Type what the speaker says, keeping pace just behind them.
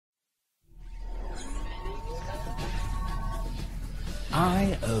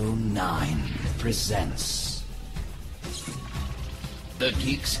IO9 presents The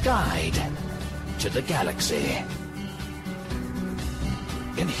Geek's Guide to the Galaxy.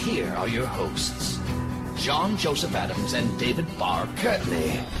 And here are your hosts, John Joseph Adams and David Barr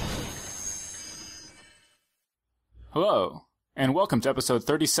Kirtley. Hello, and welcome to episode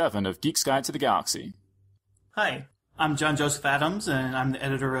 37 of Geek's Guide to the Galaxy. Hi, I'm John Joseph Adams, and I'm the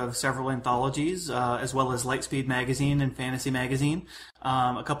editor of several anthologies, as well as Lightspeed Magazine and Fantasy Magazine.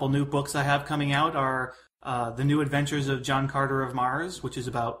 A couple new books I have coming out are The New Adventures of John Carter of Mars, which is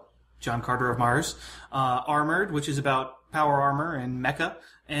about John Carter of Mars, Armored, which is about power armor and mecha,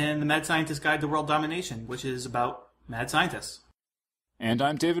 and The Mad Scientist Guide to World Domination, which is about mad scientists. And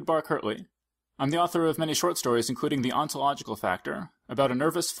I'm David Barr Kirtley. I'm the author of many short stories, including The Ontological Factor, about a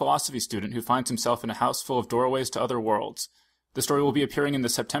nervous philosophy student who finds himself in a house full of doorways to other worlds. The story will be appearing in the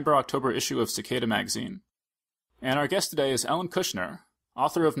September-October issue of Cicada magazine. And our guest today is Ellen Kushner,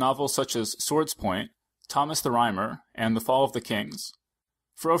 author of novels such as Swords Point, Thomas the Rhymer, and The Fall of the Kings.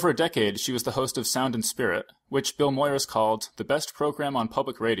 For over a decade, she was the host of Sound and Spirit, which Bill Moyers called the best program on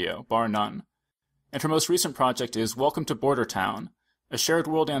public radio, bar none. And her most recent project is Welcome to Border Town, a shared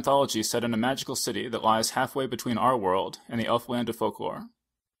world anthology set in a magical city that lies halfway between our world and the elf land of folklore.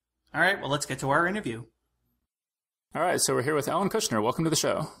 All right, well, let's get to our interview. All right, so we're here with Ellen Kushner. Welcome to the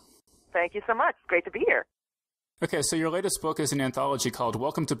show. Thank you so much. Great to be here. Okay, so your latest book is an anthology called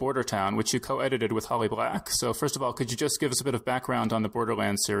Welcome to Border Town, which you co-edited with Holly Black. So first of all, could you just give us a bit of background on the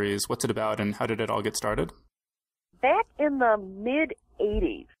Borderlands series? What's it about, and how did it all get started? Back in the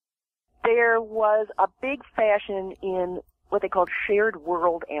mid-'80s, there was a big fashion in what they called shared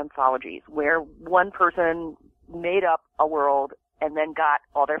world anthologies, where one person made up a world and then got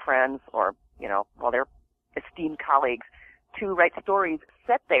all their friends or, all their esteemed colleagues to write stories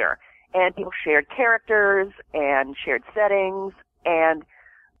set there. And people shared characters and shared settings. And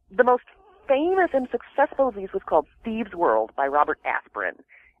the most famous and successful of these was called Thieves' World by Robert Aspirin.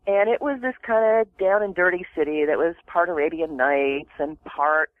 And it was this kind of down and dirty city that was part Arabian Nights and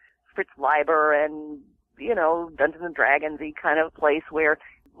part Fritz Leiber and Dungeons and Dragons-y kind of place where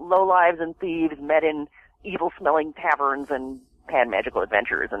lowlives and thieves met in evil-smelling taverns and had magical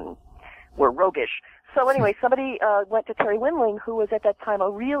adventures and were roguish. So anyway, somebody went to Terry Winling, who was at that time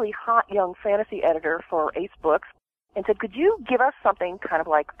a really hot young fantasy editor for Ace Books, and said, could you give us something kind of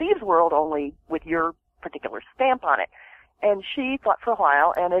like Thieves' World, only with your particular stamp on it? And she thought for a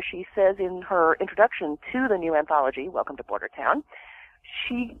while, and as she says in her introduction to the new anthology, Welcome to Border Town,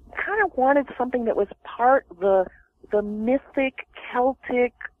 she kind of wanted something that was part the mythic,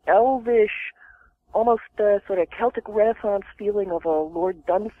 Celtic, elvish, almost sort of Celtic Renaissance feeling of a Lord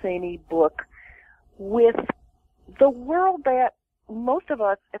Dunsany book with the world that most of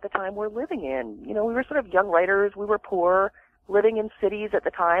us at the time were living in. We were sort of young writers, we were poor, living in cities at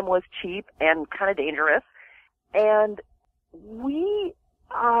the time was cheap and kind of dangerous, and we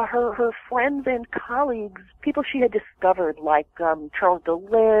her friends and colleagues, people she had discovered like Charles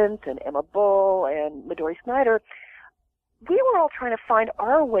DeLint and Emma Bull and Midori Snyder, we were all trying to find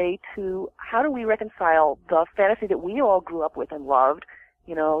our way to how do we reconcile the fantasy that we all grew up with and loved,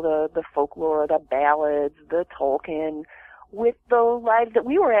 the folklore, the ballads, the Tolkien, with the lives that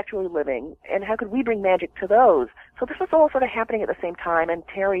we were actually living, and how could we bring magic to those? So this was all sort of happening at the same time, and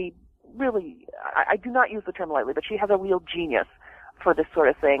Terry really, I do not use the term lightly, but she has a real genius for this sort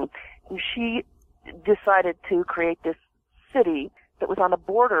of thing. And she decided to create this city that was on the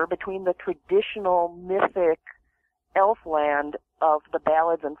border between the traditional mythic elf land of the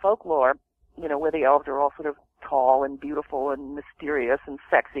ballads and folklore, where the elves are all sort of tall and beautiful and mysterious and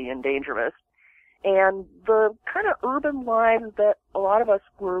sexy and dangerous, and the kind of urban lives that a lot of us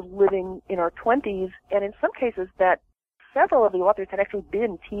were living in our 20s, and in some cases that several of the authors had actually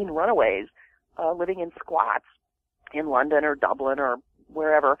been teen runaways, living in squats in London or Dublin or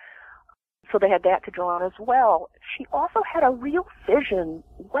wherever. So they had that to draw on as well. She also had a real vision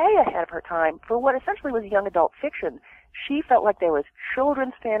way ahead of her time for what essentially was young adult fiction. She felt like there was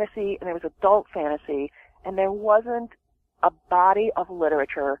children's fantasy and there was adult fantasy, and there wasn't a body of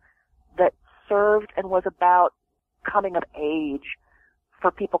literature that served and was about coming of age for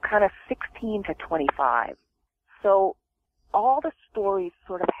people kind of 16 to 25. So all the stories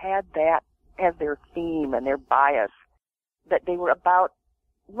sort of had that as their theme and their bias, that they were about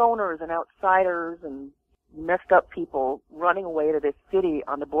loners and outsiders and messed up people running away to this city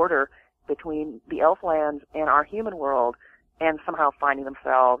on the border between the Elflands and our human world and somehow finding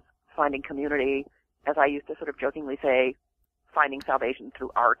themselves, finding community, as I used to sort of jokingly say, finding salvation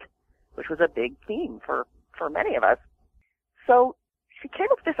through art, which was a big theme for many of us. So she came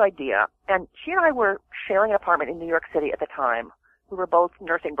up with this idea, and she and I were sharing an apartment in New York City at the time we were both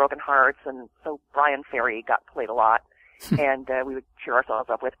nursing broken hearts, and so Brian Ferry got played a lot, and we would cheer ourselves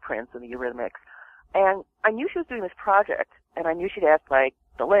up with Prince and the Eurythmics. And I knew she was doing this project, and I knew she'd asked, like,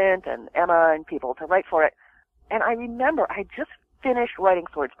 DeLint and Emma and people to write for it. And I remember I just finished writing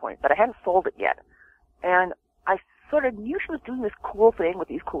Swords Point, but I hadn't sold it yet. And I sort of knew she was doing this cool thing with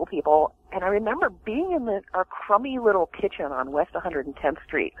these cool people, and I remember being in our crummy little kitchen on West 110th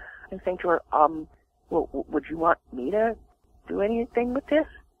Street and saying to her, well, would you want me to do anything with this?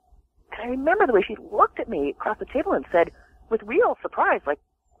 And I remember the way she looked at me across the table and said, with real surprise, like,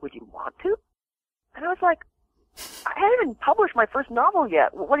 would you want to? And I was like, I haven't even published my first novel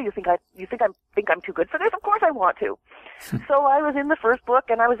yet. What do you think? You think I'm too good for this? Of course I want to. So I was in the first book,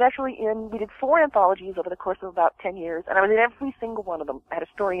 and I was actually we did 4 anthologies over the course of about 10 years, and I was in every single one of them. I had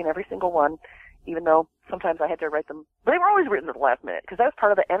a story in every single one, even though sometimes I had to write them. But they were always written at the last minute, because that was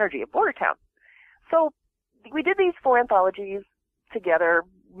part of the energy of Border Town. So we did these 4 anthologies together,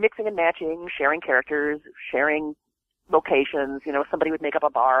 mixing and matching, sharing characters, sharing locations. You know, somebody would make up a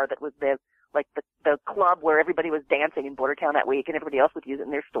bar that was the club where everybody was dancing in Bordertown that week, and everybody else would use it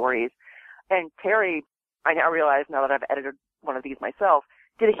in their stories. And Terry, I now realize, now that I've edited one of these myself,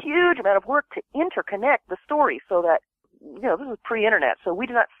 did a huge amount of work to interconnect the stories so that, you know, this was pre-internet, so we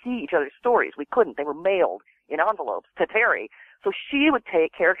did not see each other's stories. We couldn't. They were mailed in envelopes to Terry. So she would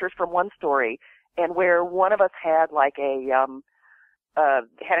take characters from one story, and where one of us had like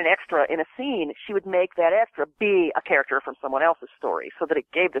had an extra in a scene, she would make that extra be a character from someone else's story so that it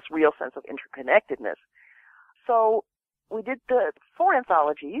gave this real sense of interconnectedness. So we did the 4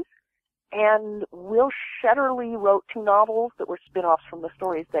 anthologies, and Will Shetterly wrote 2 novels that were spin-offs from the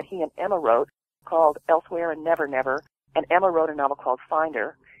stories that he and Emma wrote, called Elsewhere and Never Never, and Emma wrote a novel called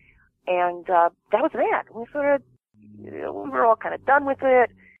Finder. And that was that. We sort of, you know, we were all kind of done with it.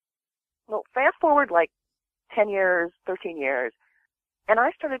 Well, fast forward like 10 years, 13 years, and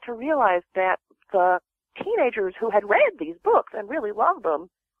I started to realize that the teenagers who had read these books and really loved them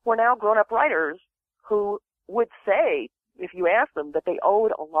were now grown-up writers who would say, if you asked them, that they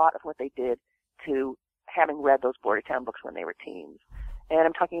owed a lot of what they did to having read those Bordertown books when they were teens. And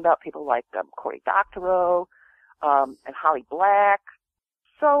I'm talking about people like Cory Doctorow and Holly Black.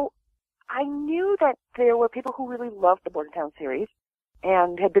 So I knew that there were people who really loved the Bordertown series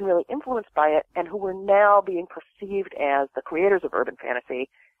and had been really influenced by it, and who were now being perceived as the creators of urban fantasy.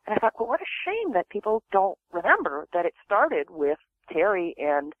 And I thought, well, what a shame that people don't remember that it started with Terry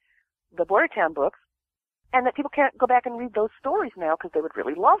and the Bordertown books, and that people can't go back and read those stories now because they would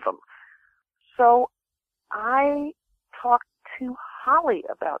really love them. So I talked to Holly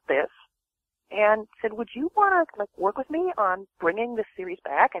about this and said, would you want to work with me on bringing this series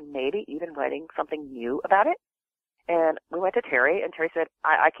back and maybe even writing something new about it? And we went to Terry, and Terry said,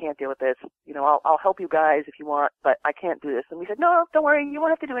 I can't deal with this. You know, I'll help you guys if you want, but I can't do this. And we said, no, don't worry. You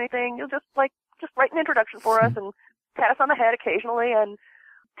won't have to do anything. You'll just write an introduction for us and pat us on the head occasionally and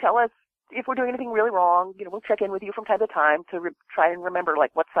tell us if we're doing anything really wrong. You know, we'll check in with you from time to time to try and remember,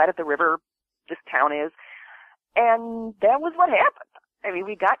 what side of the river this town is. And that was what happened. I mean,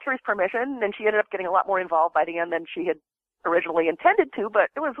 we got Terry's permission, and she ended up getting a lot more involved by the end than she had originally intended to, but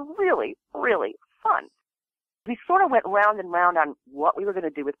it was really, really fun. We sort of went round and round on what we were going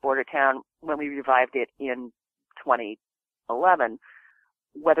to do with Bordertown when we revived it in 2011,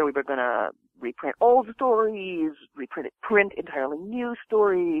 whether we were going to reprint old stories, print entirely new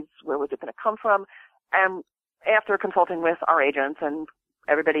stories, where was it going to come from. And after consulting with our agents and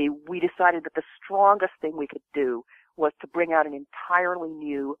everybody, we decided that the strongest thing we could do was to bring out an entirely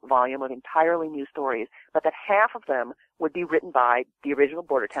new volume of entirely new stories, but that half of them would be written by the original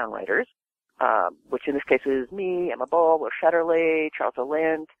Bordertown writers, which in this case is me, Emma Bull, Will Shetterly, Charles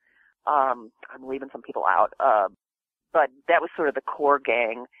DeLint. I'm leaving some people out. But that was sort of the core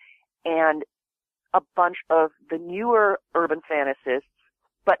gang. And a bunch of the newer urban fantasists,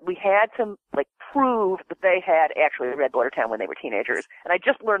 but we had to, prove that they had actually read Bordertown when they were teenagers. And I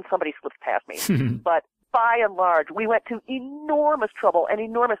just learned somebody slipped past me. But by and large, we went to enormous trouble and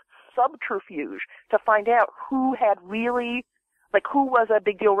enormous subterfuge to find out who had really, who was a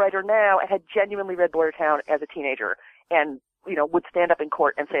big deal writer now and had genuinely read Bordertown as a teenager and, would stand up in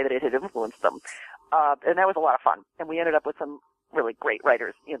court and say that it had influenced them. And that was a lot of fun. And we ended up with some really great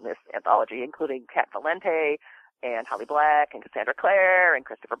writers in this anthology, including Kat Valente and Holly Black and Cassandra Clare and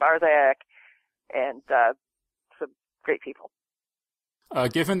Christopher Barzak and some great people.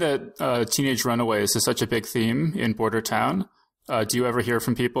 Given that teenage runaways is such a big theme in Bordertown, do you ever hear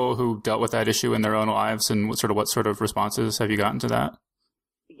from people who dealt with that issue in their own lives, and what sort of responses have you gotten to that?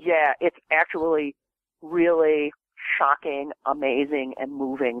 Yeah, it's actually really shocking, amazing, and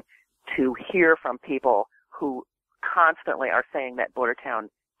moving to hear from people who constantly are saying that Bordertown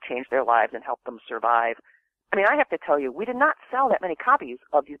changed their lives and helped them survive. I mean, I have to tell you, we did not sell that many copies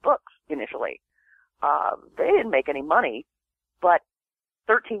of these books initially. They didn't make any money, but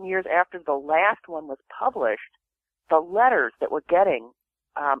 13 years after the last one was published, the letters that we're getting,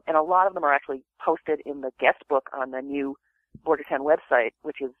 and a lot of them are actually posted in the guest book on the new Bordertown website,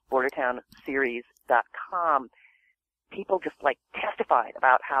 which is bordertownseries.com. People just like testified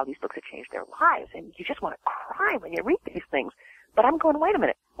about how these books have changed their lives, and you just want to cry when you read these things. But I'm going, wait a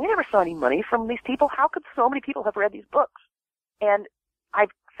minute, we never saw any money from these people. How could so many people have read these books? And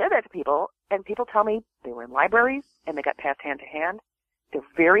I've said that to people, and people tell me they were in libraries and they got passed hand to hand. They're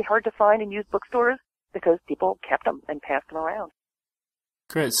very hard to find in used bookstores because people kept them and passed them around.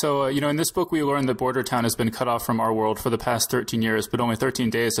 Great. So, in this book, we learned that Bordertown has been cut off from our world for the past 13 years, but only 13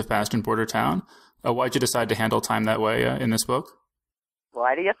 days have passed in Bordertown. Why'd you decide to handle time that way in this book?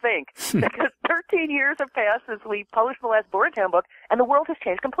 Why do you think? Because 13 years have passed since we published the last Bordertown book, and the world has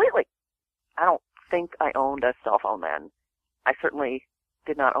changed completely. I don't think I owned a cell phone then. I certainly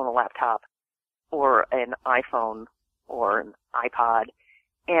did not own a laptop or an iPhone or an iPod,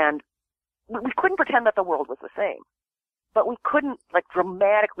 and we couldn't pretend that the world was the same. But we couldn't,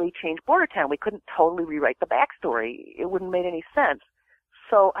 dramatically change Bordertown. We couldn't totally rewrite the backstory. It wouldn't make any sense.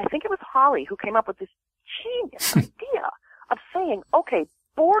 So I think it was Holly who came up with this genius idea of saying, okay,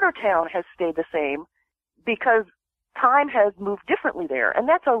 Bordertown has stayed the same because time has moved differently there. And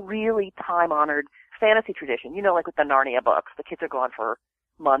that's a really time-honored fantasy tradition. Like with the Narnia books, the kids are gone for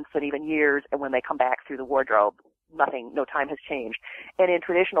months and even years, and when they come back through the wardrobe, no time has changed. And in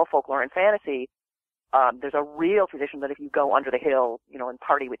traditional folklore and fantasy, there's a real tradition that if you go under the hill, and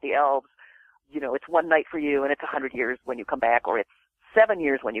party with the elves, it's one night for you and it's 100 years when you come back, or it's 7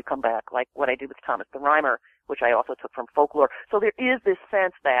 years when you come back, like what I did with Thomas the Rhymer, which I also took from folklore. So there is this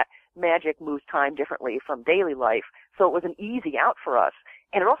sense that magic moves time differently from daily life. So it was an easy out for us.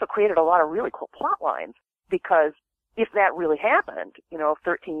 And it also created a lot of really cool plot lines, because if that really happened,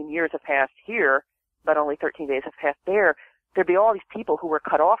 13 years have passed here, but only 13 days have passed there, there'd be all these people who were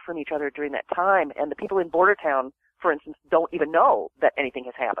cut off from each other during that time, and the people in Bordertown, for instance, don't even know that anything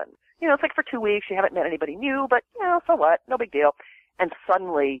has happened. It's like for 2 weeks, you haven't met anybody new, but, so what? No big deal. And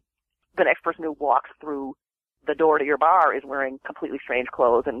suddenly, the next person who walks through the door to your bar is wearing completely strange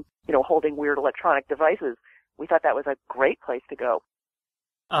clothes and, holding weird electronic devices. We thought that was a great place to go.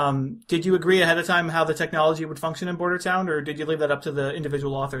 Did you agree ahead of time how the technology would function in Bordertown, or did you leave that up to the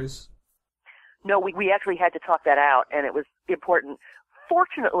individual authors? No, we actually had to talk that out, and it was important.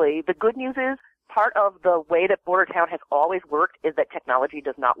 Fortunately, the good news is part of the way that Bordertown has always worked is that technology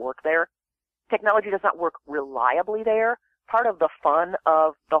does not work there. Technology does not work reliably there. Part of the fun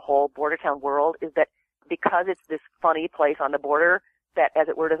of the whole Bordertown world is that because it's this funny place on the border that, as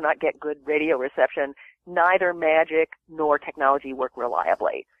it were, does not get good radio reception, neither magic nor technology work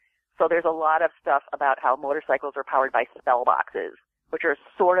reliably. So there's a lot of stuff about how motorcycles are powered by spell boxes, which are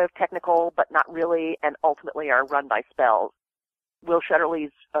sort of technical, but not really, and ultimately are run by spells. Will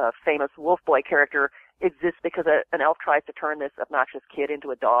Shetterly's famous Wolf Boy character exists because an elf tries to turn this obnoxious kid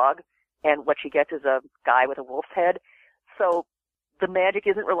into a dog, and what she gets is a guy with a wolf's head. So the magic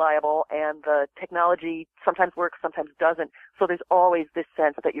isn't reliable, and the technology sometimes works, sometimes doesn't. So there's always this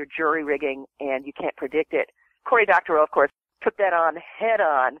sense that you're jury-rigging, and you can't predict it. Cory Doctorow, of course, took that on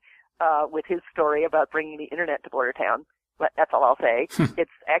head-on with his story about bringing the internet to Bordertown. But that's all I'll say.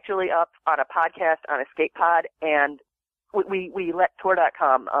 It's actually up on a podcast on Escape Pod, and we let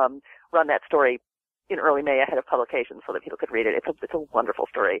Tor.com run that story in early May ahead of publication so that people could read it. It's a wonderful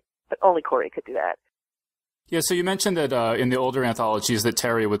story, but only Cory could do that. Yeah, so you mentioned that in the older anthologies that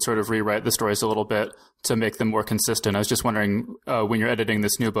Terry would sort of rewrite the stories a little bit to make them more consistent. I was just wondering, when you're editing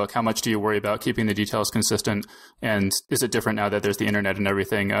this new book, how much do you worry about keeping the details consistent? And is it different now that there's the internet and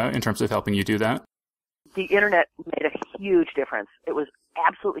everything in terms of helping you do that? The internet made a huge difference. It was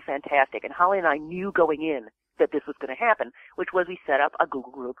absolutely fantastic. And Holly and I knew going in that this was going to happen, which was we set up a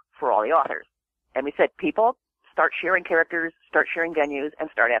Google group for all the authors. And we said, people, start sharing characters, start sharing venues, and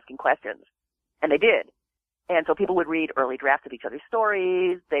start asking questions. And they did. And so people would read early drafts of each other's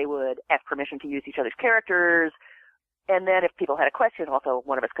stories. They would ask permission to use each other's characters. And then if people had a question, also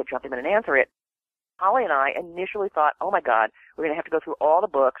one of us could jump in and answer it. Holly and I initially thought, oh, my God, we're going to have to go through all the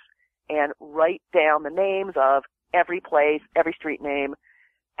books and write down the names of every place, every street name.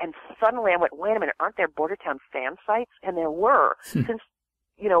 And suddenly I went, wait a minute, aren't there Bordertown fan sites? And there were. Since,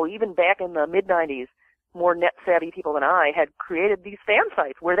 even back in the mid-'90s, more net-savvy people than I had created these fan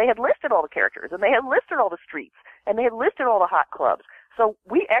sites where they had listed all the characters, and they had listed all the streets, and they had listed all the hot clubs. So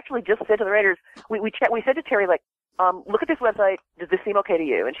we actually just said to the writers, we said to Terry, look at this website. Does this seem okay to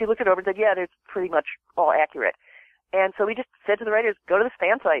you? And she looked it over and said, yeah, it's pretty much all accurate. And so we just said to the writers, go to this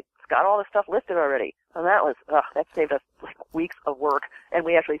fan site. It's got all the stuff listed already. And that saved us like weeks of work. And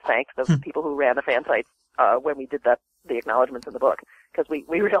we actually thanked the people who ran the fan sites when we did the acknowledgments in the book, because we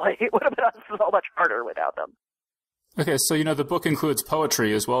realized it would have been so much harder without them. Okay, so the book includes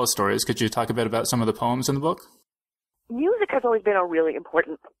poetry as well as stories. Could you talk a bit about some of the poems in the book? Music has always been a really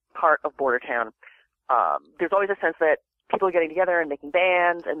important part of Bordertown. There's always a sense that people are getting together and making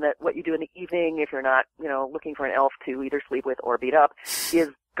bands, and that what you do in the evening, if you're not, looking for an elf to either sleep with or beat up, is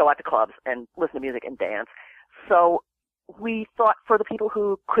go out to clubs and listen to music and dance. So we thought for the people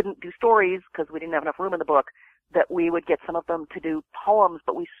who couldn't do stories, because we didn't have enough room in the book, that we would get some of them to do poems,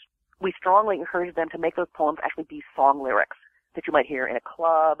 but we strongly encouraged them to make those poems actually be song lyrics that you might hear in a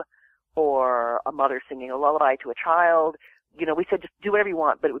club, or a mother singing a lullaby to a child. We said just do whatever you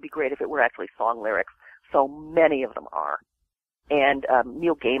want, but it would be great if it were actually song lyrics. So many of them are. And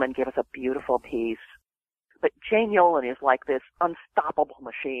Neil Gaiman gave us a beautiful piece. But Jane Yolen is like this unstoppable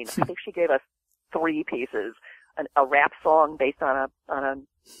machine. I think she gave us 3 pieces. A rap song based on a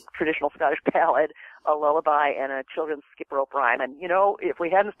traditional Scottish ballad, a lullaby, and a children's skip rope rhyme. And, if we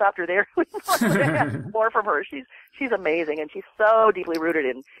hadn't stopped her there, we would have had more from her. She's amazing, and she's so deeply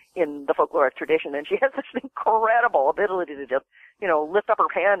rooted in the folkloric tradition, and she has such an incredible ability to just, lift up her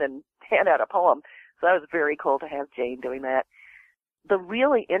hand and hand out a poem. So that was very cool to have Jane doing that. The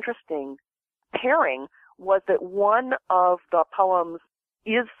really interesting pairing was that one of the poems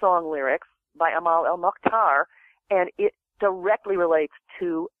is song lyrics by Amal El-Mokhtar, and it directly relates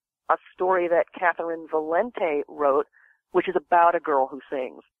to a story that Catherine Valente wrote, which is about a girl who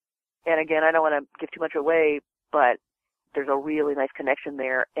sings. And again, I don't want to give too much away, but there's a really nice connection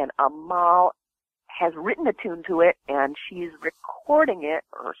there. And Amal has written a tune to it, and she's recording it,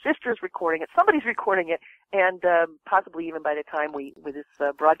 or her sister's recording it, somebody's recording it, and possibly even by the time this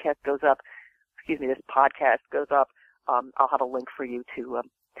broadcast goes up, this podcast goes up, I'll have a link for you to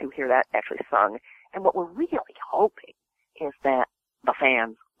hear that actually sung. And what we're really hoping is that the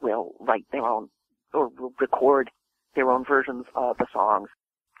fans will write their own, or will record their own versions of the songs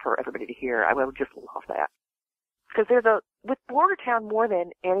for everybody to hear. I would just love that. Because with Bordertown, more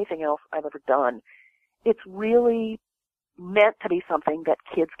than anything else I've ever done, it's really meant to be something that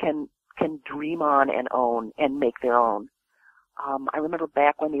kids can dream on and own and make their own. I remember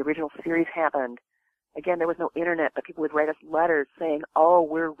back when the original series happened, again, there was no internet, but people would write us letters saying, oh,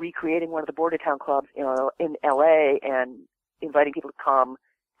 we're recreating one of the Bordertown clubs, in LA, and inviting people to come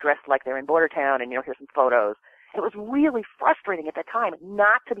dressed like they're in Bordertown, and, here's some photos. It was really frustrating at that time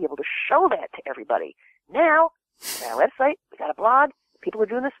not to be able to show that to everybody. Now, we got a website, we got a blog, people are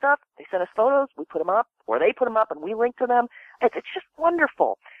doing this stuff, they send us photos, we put them up, or they put them up and we link to them. It's just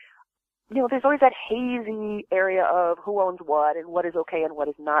wonderful. There's always that hazy area of who owns what and what is okay and what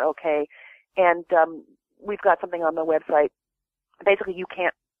is not okay. And we've got something on the website. Basically, you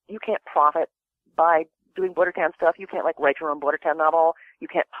can't profit by doing Bordertown stuff. You can't write your own Bordertown novel. You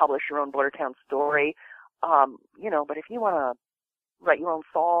can't publish your own Bordertown story. But if you want to write your own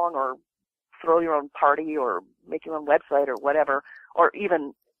song, or throw your own party, or make your own website, or whatever, or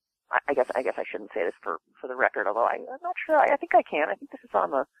even, I guess I shouldn't say this for the record, although I'm not sure. I think I can. I think this is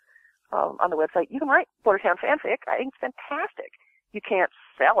on the website. You can write Bordertown fanfic. I think it's fantastic. You can't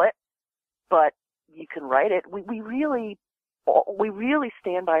sell it, but you can write it. We really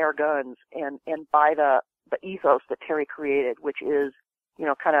stand by our guns and by the ethos that Terry created, which is,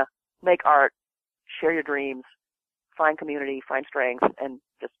 kind of make art, share your dreams, find community, find strength, and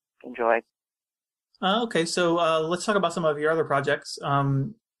just enjoy. Okay, so let's talk about some of your other projects.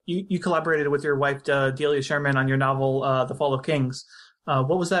 You collaborated with your wife, Delia Sherman, on your novel, The Fall of Kings.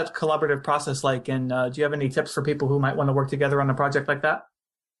 What was that collaborative process like, and do you have any tips for people who might want to work together on a project like that?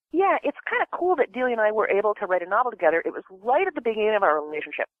 Yeah, it's kind of cool that Delia and I were able to write a novel together. It was right at the beginning of our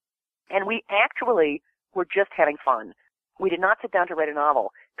relationship, and we actually were just having fun. We did not sit down to write a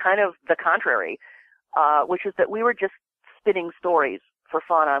novel, kind of the contrary, which is that we were just spinning stories for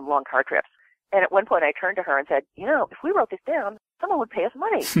fun on long car trips. And at one point I turned to her and said, if we wrote this down, someone would pay us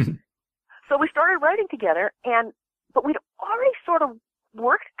money. So we started writing together, but we'd already sort of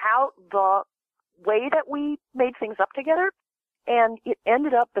worked out the way that we made things up together. And it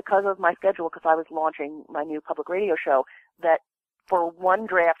ended up, because of my schedule, because I was launching my new public radio show, that for one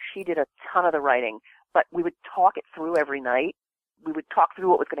draft she did a ton of the writing, but we would talk it through every night. We would talk through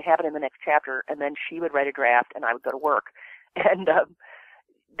what was going to happen in the next chapter, and then she would write a draft and I would go to work. And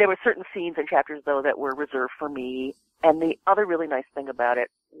there were certain scenes and chapters, though, that were reserved for me. And the other really nice thing about it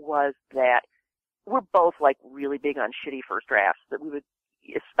was that we're both really big on shitty first drafts, that we would,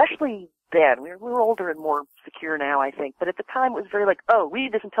 especially then, we're older and more secure now, I think, but at the time it was very oh,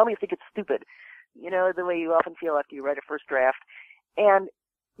 read this and tell me if you think it's stupid. You know, the way you often feel after you write a first draft. And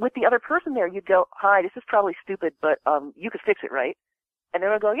with the other person there, you'd go, hi, this is probably stupid, but you could fix it, right? And they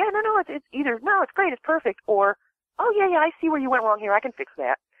would go, yeah, no, it's either, no, it's great, it's perfect, or, oh, yeah, I see where you went wrong here, I can fix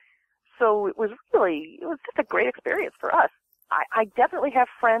that. So it was just a great experience for us. I definitely have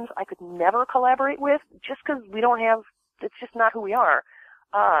friends I could never collaborate with just because it's just not who we are.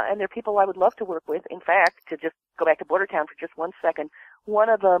 And they're people I would love to work with. In fact, to just go back to Border Town for just 1 second, one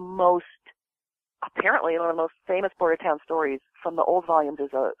of the most famous Border Town stories from the old volumes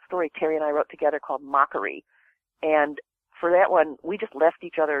is a story Terry and I wrote together called Mockery. And for that one, we just left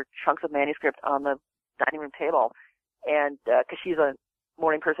each other chunks of manuscript on the dining room table. And, cause she's a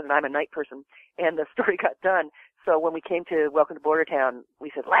morning person and I'm a night person. And the story got done. So when we came to Welcome to Border Town,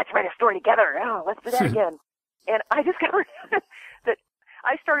 we said, let's write a story together. Oh, let's do that again. And I discovered that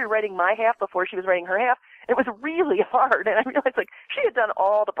I started writing my half before she was writing her half. It was really hard, and I realized, like, she had done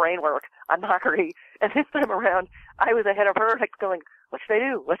all the brain work on Mockery, and this time around, I was ahead of her, like, going, what should I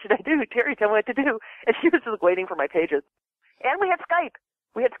do? What should I do? Terry, tell me what to do. And she was just waiting for my pages. And we had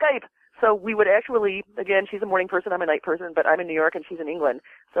Skype. So we would actually, again, she's a morning person, I'm a night person, but I'm in New York and she's in England.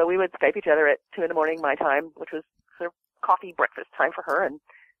 So we would Skype each other at 2 a.m, my time, which was sort of coffee breakfast time for her, and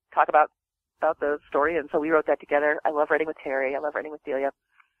talk about the story. And so we wrote that together. I love writing with Terry. I love writing with Delia.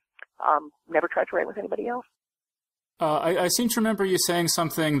 Never tried to write with anybody else. I seem to remember you saying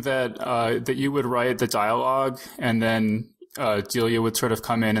something that you would write the dialogue and then Delia would sort of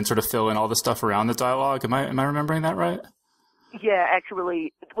come in and sort of fill in all the stuff around the dialogue. Am I remembering that right? Yeah,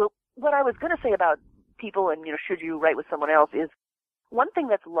 actually, well, what I was going to say about people and, should you write with someone else is one thing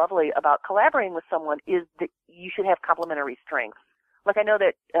that's lovely about collaborating with someone is that you should have complementary strengths. Like I know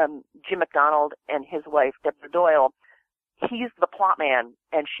that Jim McDonald and his wife, Deborah Doyle, he's the plot man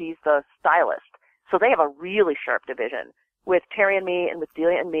and she's the stylist. So they have a really sharp division. With Terry and me and with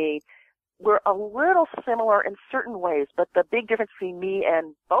Delia and me, we're a little similar in certain ways, but the big difference between me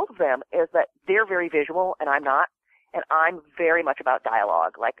and both of them is that they're very visual and I'm not. And I'm very much about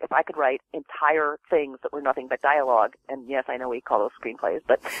dialogue. Like, if I could write entire things that were nothing but dialogue, and yes, I know we call those screenplays,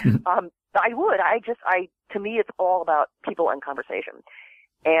 but I would. To me, it's all about people and conversation.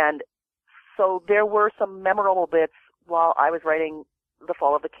 And so there were some memorable bits while I was writing The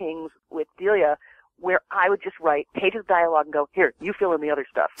Fall of the Kings with Delia where I would just write pages of dialogue and go, here, you fill in the other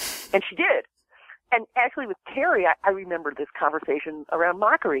stuff. And she did. And actually with Terry, I remember this conversation around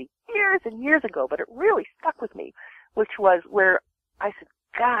Mockery years and years ago, but it really stuck with me, which was where I said,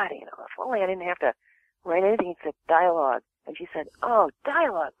 God, if only I didn't have to write anything except dialogue. And she said, oh,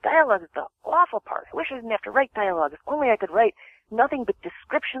 dialogue is the awful part. I wish I didn't have to write dialogue. If only I could write nothing but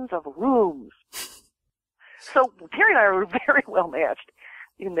descriptions of rooms. So Terry and I were very well matched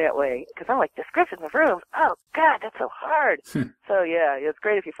in that way, because I'm like, descriptions of rooms? Oh, God, that's so hard. So, yeah, it's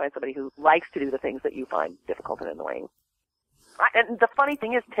great if you find somebody who likes to do the things that you find difficult and annoying. And the funny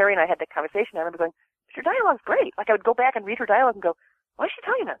thing is, Terry and I had that conversation. I remember going, your dialogue's great. Like, I would go back and read her dialogue and go, what is she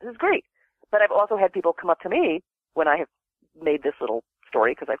talking about? This is great. But I've also had people come up to me when I have made this little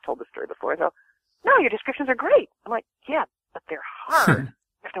story, because I've told this story before, and go, no, your descriptions are great. I'm like, yeah, but they're hard.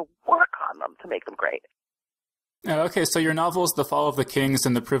 You have to work on them to make them great. Okay, so your novels, The Fall of the Kings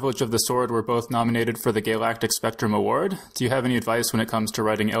and The Privilege of the Sword, were both nominated for the Galactic Spectrum Award. Do you have any advice when it comes to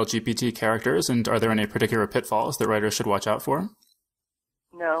writing LGBT characters, and are there any particular pitfalls that writers should watch out for?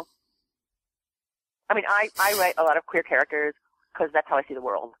 No. I mean, I write a lot of queer characters because that's how I see the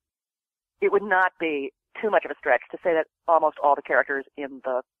world. It would not be too much of a stretch to say that almost all the characters in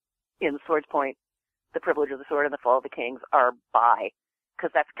Sword's Point, The Privilege of the Sword, and The Fall of the Kings are bi,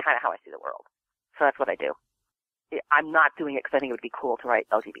 because that's kind of how I see the world. So that's what I do. I'm not doing it because I think it would be cool to write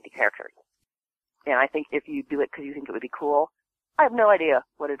LGBT characters. And I think if you do it because you think it would be cool, I have no idea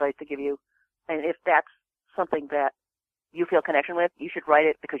what advice to give you. And if that's something that you feel connection with, you should write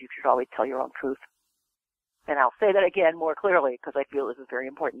it because you should always tell your own truth. And I'll say that again more clearly because I feel this is very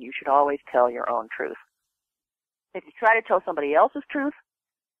important. You should always tell your own truth. If you try to tell somebody else's truth,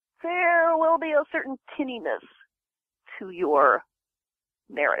 there will be a certain tinniness to your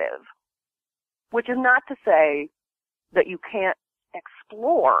narrative, which is not to say that you can't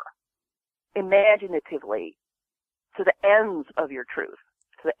explore imaginatively to the ends of your truth,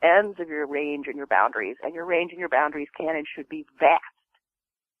 to the ends of your range and your boundaries, and your range and your boundaries can and should be vast.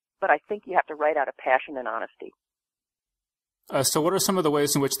 But I think you have to write out of passion and honesty. So what are some of the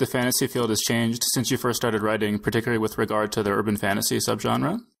ways in which the fantasy field has changed since you first started writing, particularly with regard to the urban fantasy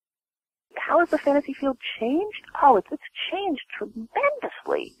subgenre? How has the fantasy field changed? Oh, it's changed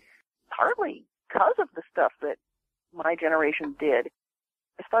tremendously, partly because of the stuff that my generation did.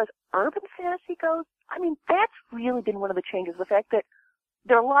 As far as urban fantasy goes, I mean, that's really been one of the changes, the fact that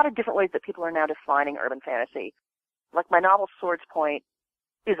there are a lot of different ways that people are now defining urban fantasy. Like my novel Swords Point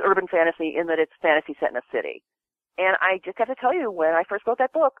is urban fantasy in that it's fantasy set in a city. And I just have to tell you, when I first wrote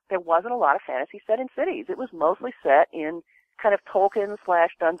that book, there wasn't a lot of fantasy set in cities. It was mostly set in kind of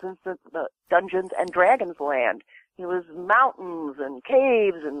Tolkien/Dungeons and Dragons land. It was mountains and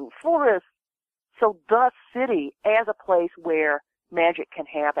caves and forests. So the city, as a place where magic can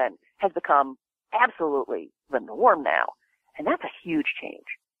happen, has become absolutely the norm now. And that's a huge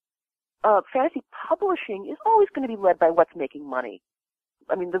change. Fantasy publishing is always going to be led by what's making money.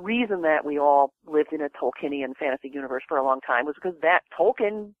 I mean, the reason that we all lived in a Tolkienian fantasy universe for a long time was because that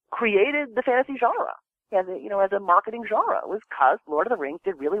Tolkien created the fantasy genre as a marketing genre. It was because Lord of the Rings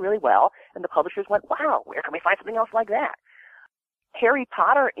did really, really well, and the publishers went, wow, where can we find something else like that? Harry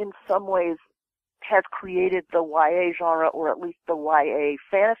Potter, in some ways, has created the YA genre, or at least the YA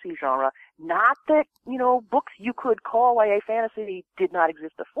fantasy genre. Not that, books you could call YA fantasy did not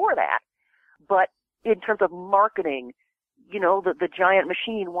exist before that, but in terms of marketing, the giant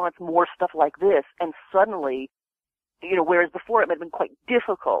machine wants more stuff like this, and suddenly, whereas before it might have been quite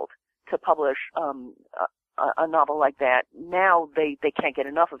difficult to publish a novel like that, now they can't get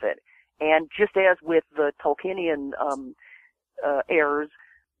enough of it. And just as with the Tolkienian errors,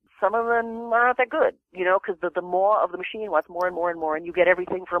 some of them aren't that good, because the maw of the machine wants more and more and more, and you get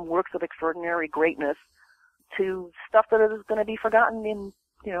everything from works of extraordinary greatness to stuff that is going to be forgotten in,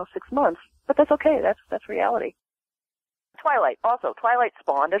 6 months. But that's okay. That's reality. Twilight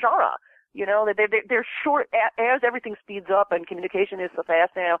spawned a genre. They're short, as everything speeds up and communication is so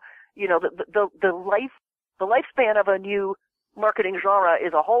fast now, the lifespan of a new marketing genre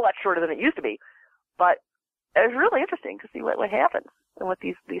is a whole lot shorter than it used to be. But it's really interesting to see what happens and what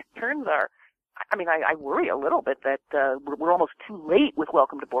these turns are. I mean, I worry a little bit that we're almost too late with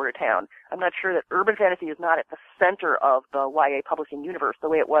Welcome to Bordertown. I'm not sure that urban fantasy is not at the center of the YA publishing universe the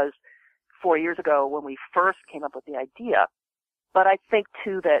way it was 4 years ago when we first came up with the idea. But I think,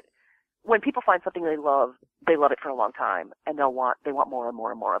 too, that when people find something they love it for a long time, and they want more and more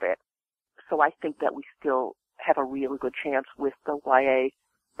and more of it. So I think that we still have a really good chance with the YA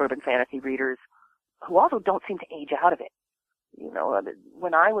urban fantasy readers who also don't seem to age out of it.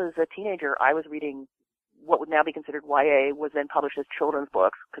 When I was a teenager, I was reading what would now be considered YA, was then published as children's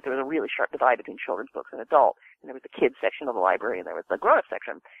books, because there was a really sharp divide between children's books and adult. And there was the kids section of the library, and there was the grown-up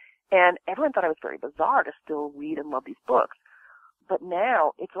section. And everyone thought it was very bizarre to still read and love these books. But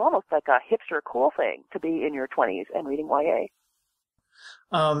now it's almost like a hipster cool thing to be in your 20s and reading YA.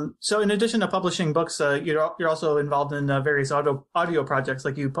 So in addition to publishing books, you're also involved in various audio projects,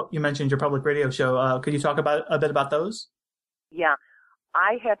 like you mentioned your public radio show. Could you talk a bit about those? Yeah.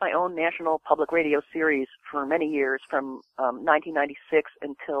 I had my own national public radio series for many years, from 1996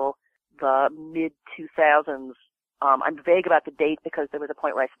 until the mid-2000s. I'm vague about the date because there was a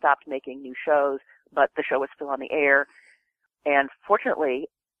point where I stopped making new shows, but the show was still on the air. And fortunately,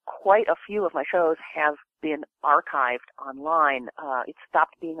 quite a few of my shows have been archived online. It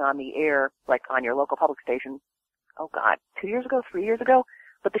stopped being on the air, like on your local public station, 3 years ago.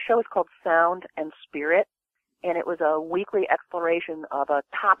 But the show is called Sound and Spirit, and it was a weekly exploration of a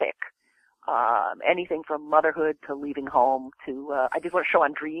topic, anything from motherhood to leaving home to, I did one show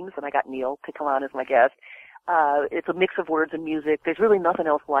on dreams, and I got Neil to come on as my guest. It's a mix of words and music. There's really nothing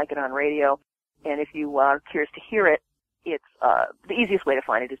else like it on radio. And if you are curious to hear it, it's the easiest way to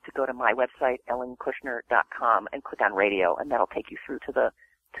find it is to go to my website, ellenkushner.com, and click on radio, and that'll take you through to the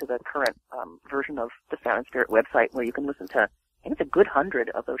current version of the Sound and Spirit website, where you can listen to, I think it's a good 100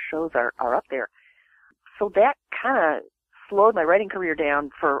 of those shows are up there. So that kind of slowed my writing career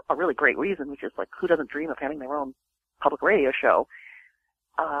down for a really great reason, which is, like, who doesn't dream of having their own public radio show?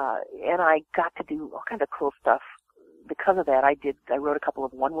 And I got to do all kinds of cool stuff. Because of that, I wrote a couple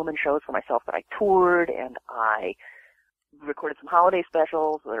of one-woman shows for myself that I toured, and I recorded some holiday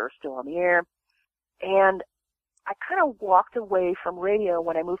specials that are still on the air. And I kind of walked away from radio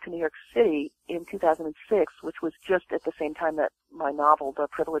when I moved to New York City in 2006, which was just at the same time that my novel, The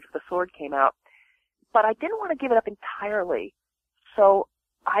Privilege of the Sword, came out. But I didn't want to give it up entirely. So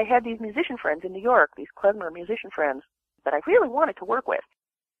I had these musician friends in New York, these klezmer musician friends, that I really wanted to work with.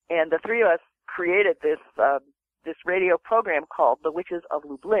 And the three of us created this radio program called The Witches of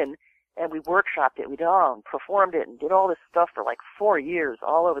Lublin, and we workshopped it. We performed it and did all this stuff for like 4 years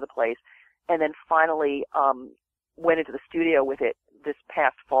all over the place, and then finally went into the studio with it this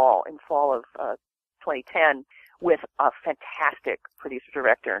past fall, in fall of 2010, with a fantastic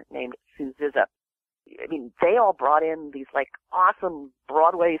producer-director named Sue Zizza. I mean, they all brought in these, like, awesome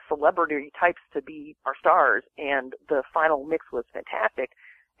Broadway celebrity types to be our stars, and the final mix was fantastic.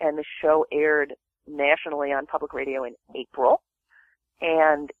 And the show aired nationally on public radio in April.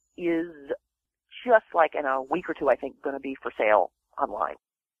 and is just like in a week or two, I think, going to be for sale online.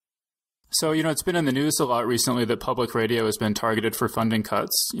 So, it's been in the news a lot recently that public radio has been targeted for funding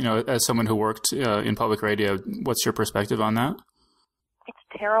cuts. As someone who worked in public radio, what's your perspective on that? It's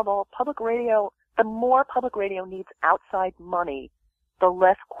terrible. Public radio, the more public radio needs outside money, the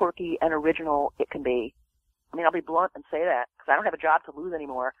less quirky and original it can be. I mean, I'll be blunt and say that, because I don't have a job to lose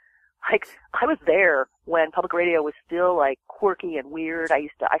anymore. Like, I was there when public radio was still, like, quirky and weird. I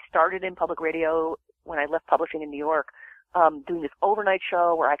started in public radio when I left publishing in New York, doing this overnight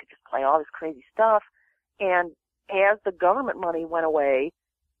show where I could just play all this crazy stuff. And as the government money went away,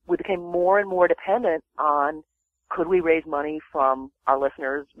 we became more and more dependent on could we raise money from our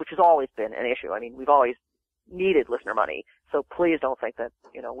listeners, which has always been an issue. I mean, we've always needed listener money, so please don't think that,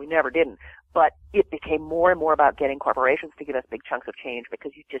 we never didn't. But it became more and more about getting corporations to give us big chunks of change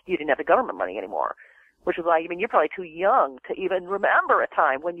because you didn't have the government money anymore. Which is why, you're probably too young to even remember a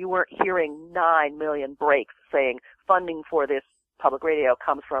time when you weren't hearing 9 million breaks saying funding for this public radio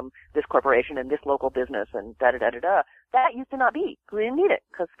comes from this corporation and this local business and da-da-da-da-da. That used to not be. We didn't need it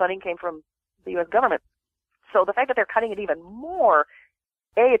because funding came from the U.S. government. So the fact that they're cutting it even more,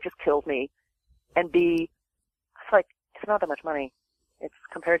 A, it just kills me, and B, it's like, it's not that much money. It's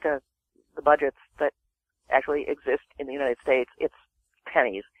compared to the budgets that actually exist in the United States, it's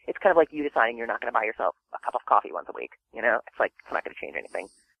pennies. It's kind of like you deciding you're not going to buy yourself a cup of coffee once a week. It's like, it's not going to change anything.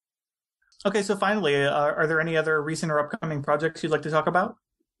 Okay, so finally, are there any other recent or upcoming projects you'd like to talk about?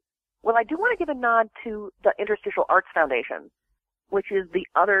 Well, I do want to give a nod to the Interstitial Arts Foundation, which is the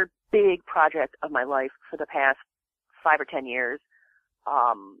other big project of my life for the past 5 or 10 years.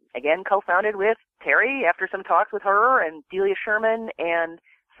 Again, co-founded with Terry after some talks with her and Delia Sherman and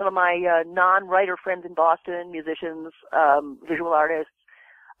some of my non-writer friends in Boston, musicians, visual artists,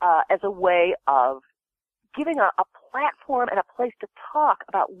 as a way of giving a platform and a place to talk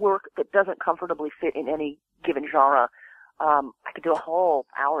about work that doesn't comfortably fit in any given genre. I could do a whole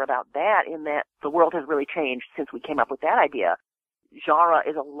hour about that, in that the world has really changed since we came up with that idea. Genre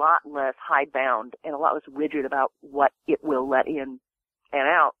is a lot less hidebound and a lot less rigid about what it will let in and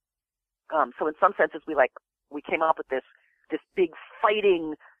out. So in some senses, we came up with this big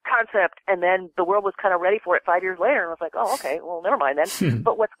fighting concept, and then the world was kind of ready for it 5 years later, and I was like, oh, okay, well, never mind then.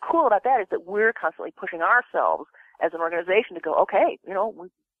 But what's cool about that is that we're constantly pushing ourselves as an organization to go, okay,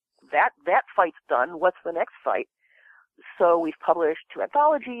 that fight's done. What's the next fight? So we've published 2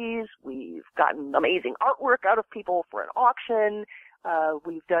 anthologies. We've gotten amazing artwork out of people for an auction.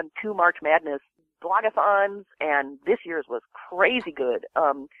 We've done 2 March Madness blogathons, and this year's was crazy good.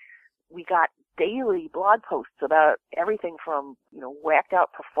 We got daily blog posts about everything from, whacked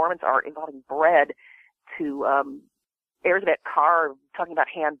out performance art involving bread to Elizabeth Carr talking about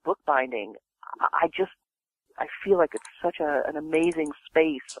hand bookbinding. I feel like it's such an amazing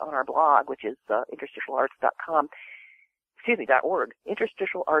space on our blog, which is interstitialarts.com. .org,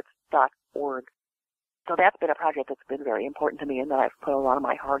 interstitialarts.org. So that's been a project that's been very important to me and that I've put a lot of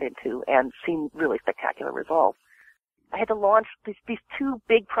my heart into and seen really spectacular results. I had to launch these 2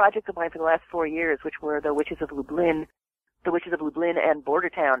 big projects of mine for the last 4 years, which were The Witches of Lublin and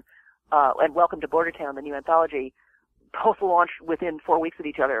Bordertown, and Welcome to Bordertown, the new anthology. Both launched within 4 weeks of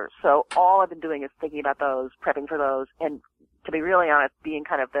each other. So all I've been doing is thinking about those, prepping for those, and to be really honest, being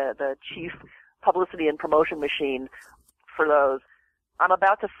kind of the chief publicity and promotion machine for those. I'm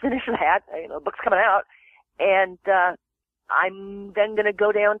about to finish that. The book's coming out, and I'm then going to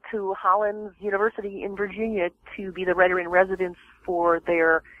go down to Hollins University in Virginia to be the writer in residence for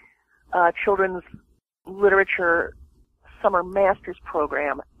their children's literature summer master's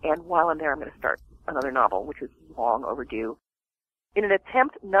program. And while I'm there, I'm going to start another novel, which is long overdue. In an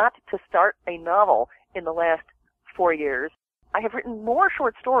attempt not to start a novel in the last 4 years, I have written more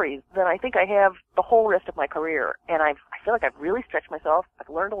short stories than I think I have the whole rest of my career. And I feel like I've really stretched myself.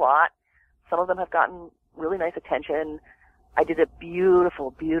 I've learned a lot. Some of them have gotten really nice attention. I did a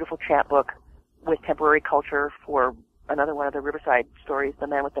beautiful, beautiful chapbook with Temporary Culture for another one of the Riverside stories, The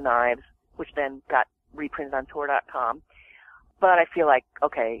Man with the Knives, which then got reprinted on tour.com. But I feel like,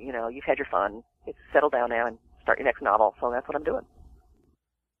 okay, you've had your fun. It's settle down now and start your next novel. So that's what I'm doing.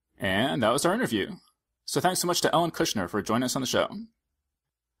 And that was our interview. So thanks so much to Ellen Kushner for joining us on the show.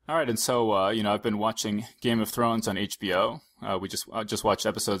 All right, and so, I've been watching Game of Thrones on HBO. We just watched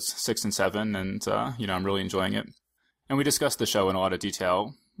episodes 6 and 7, and, I'm really enjoying it. And we discussed the show in a lot of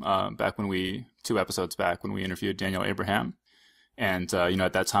detail 2 episodes back when we interviewed Daniel Abraham. And,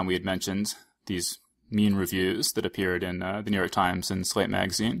 at that time we had mentioned these mean reviews that appeared in the New York Times and Slate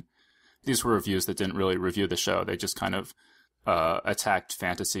magazine. These were reviews that didn't really review the show. They just kind of attacked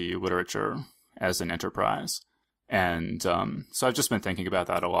fantasy literature as an enterprise. And so I've just been thinking about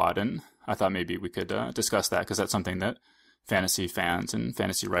that a lot, and I thought maybe we could discuss that, because that's something that fantasy fans and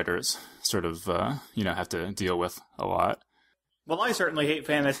fantasy writers sort of, have to deal with a lot. Well, I certainly hate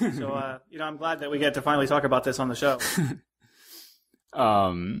fantasy, so, I'm glad that we get to finally talk about this on the show.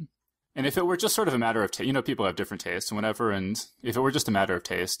 And if it were just sort of a matter of, people have different tastes and whatever, and if it were just a matter of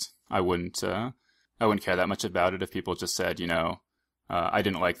taste, I wouldn't care that much about it if people just said, I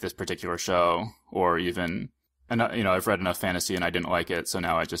didn't like this particular show, or even, and I've read enough fantasy and I didn't like it, so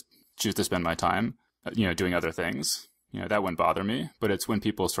now I just choose to spend my time, doing other things. That wouldn't bother me. But it's when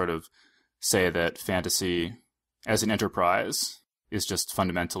people sort of say that fantasy as an enterprise is just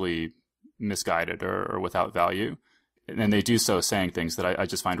fundamentally misguided or without value. And they do so saying things that I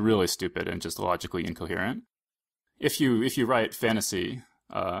just find really stupid and just logically incoherent. If you write fantasy,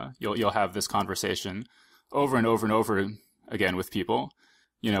 you'll have this conversation over and over and over again with people,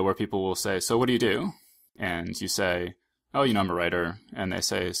 where people will say, "So what do you do?" And you say, "Oh, I'm a writer." And they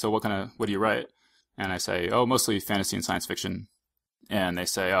say, "So what do you write?" And I say, "Oh, mostly fantasy and science fiction." And they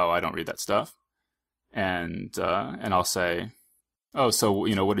say, "Oh, I don't read that stuff." And I'll say, "Oh, so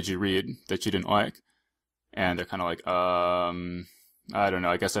what did you read that you didn't like?" And they're kind of like, I don't know,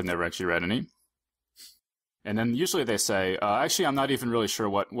 I guess I've never actually read any. And then usually they say, actually, I'm not even really sure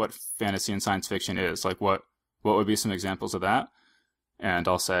what fantasy and science fiction is. Like, what would be some examples of that? And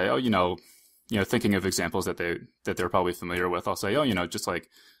I'll say, thinking of examples that they're probably familiar with, I'll say, just like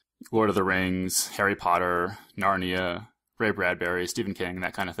Lord of the Rings, Harry Potter, Narnia, Ray Bradbury, Stephen King,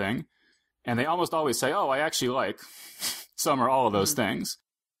 that kind of thing. And they almost always say, oh, I actually like some or all of those things.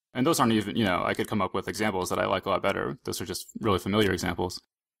 And those aren't even, I could come up with examples that I like a lot better. Those are just really familiar examples.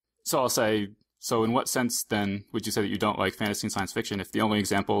 So I'll say, so in what sense then would you say that you don't like fantasy and science fiction if the only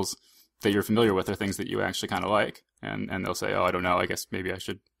examples that you're familiar with are things that you actually kind of like? And they'll say, oh, I don't know, I guess maybe I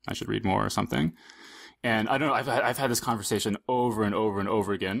should read more or something. And I don't know, I've had this conversation over and over and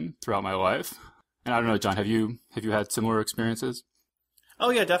over again throughout my life. And I don't know, John, have you had similar experiences? Oh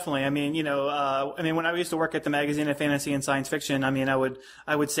yeah, definitely. I mean, when I used to work at the magazine of fantasy and science fiction,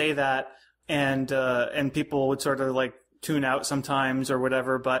 I would say that, and people would sort of like tune out sometimes or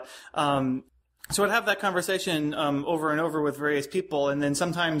whatever, but, so I'd have that conversation over and over with various people, and then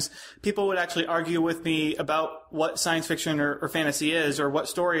sometimes people would actually argue with me about what science fiction or fantasy is, or what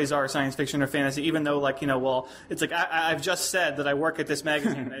stories are science fiction or fantasy, even though, it's like I've just said that I work at this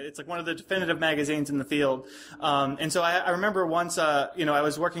magazine. It's like one of the definitive magazines in the field. And so I remember once, I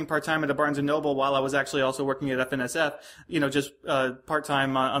was working part-time at a Barnes & Noble while I was actually also working at FNSF, just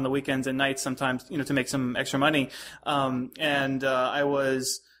part-time on the weekends and nights sometimes, to make some extra money.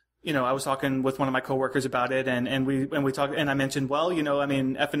 I was talking with one of my coworkers about it, and we talked, and I mentioned,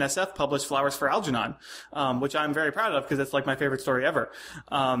 FNSF published Flowers for Algernon, which I'm very proud of because it's like my favorite story ever.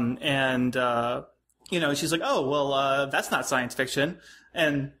 She's like, oh, well, that's not science fiction.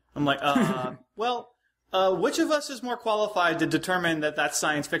 And I'm like, which of us is more qualified to determine that that's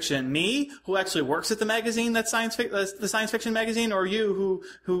science fiction? Me, who actually works at the magazine that's the science fiction magazine, or you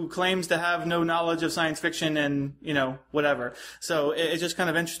who claims to have no knowledge of science fiction and, whatever. So it's just kind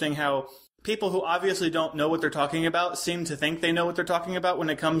of interesting how people who obviously don't know what they're talking about seem to think they know what they're talking about when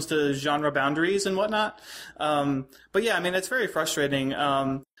it comes to genre boundaries and whatnot. But yeah, it's very frustrating.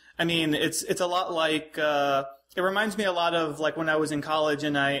 It's a lot like, it reminds me a lot of like when I was in college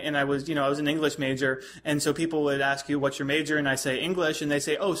and I was an English major, and so people would ask you, what's your major? And I say English, and they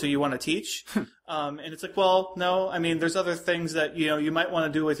say, oh, so you want to teach? And it's like, well, no, there's other things that, you might want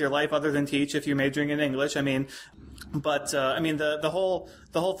to do with your life other than teach if you're majoring in English. The whole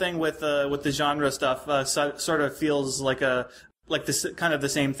thing with the genre stuff, sort of feels like this kind of the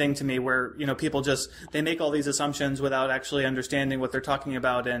same thing to me, where people they make all these assumptions without actually understanding what they're talking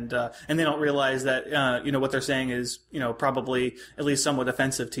about, and they don't realize that what they're saying is probably at least somewhat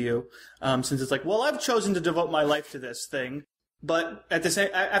offensive to you, since it's like, well, I've chosen to devote my life to this thing, but at the same,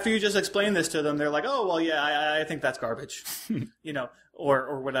 after you just explain this to them, they're like, oh, well, yeah, I think that's garbage,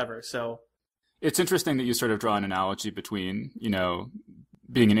 or whatever. So it's interesting that you sort of draw an analogy between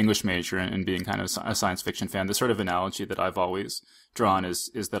being an English major and being kind of a science fiction fan. The sort of analogy that I've always drawn is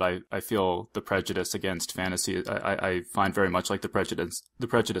that I feel the prejudice against fantasy, I find very much like the prejudice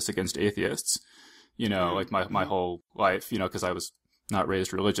against atheists, like my whole life, because I was not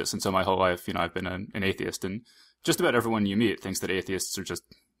raised religious. And so my whole life, I've been an atheist, and just about everyone you meet thinks that atheists are just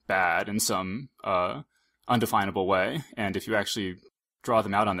bad in some, undefinable way. And if you actually draw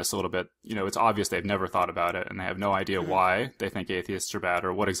them out on this a little bit, it's obvious they've never thought about it, and they have no idea why they think atheists are bad,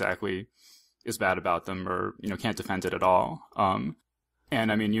 or what exactly is bad about them, or, can't defend it at all.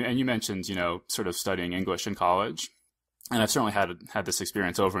 You mentioned, sort of studying English in college, and I've certainly had this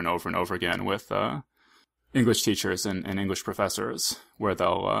experience over and over and over again with English teachers and English professors, where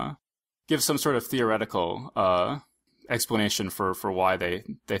they'll give some sort of theoretical explanation for why they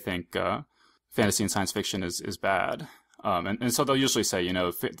think fantasy and science fiction is bad. And so they'll usually say,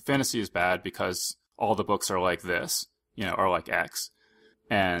 fantasy is bad because all the books are like this, or like X.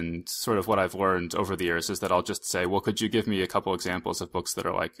 And sort of what I've learned over the years is that I'll just say, well, could you give me a couple examples of books that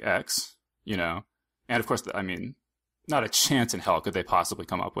are like X, And of course, I mean, not a chance in hell could they possibly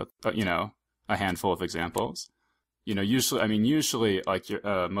come up with, a handful of examples. Usually, like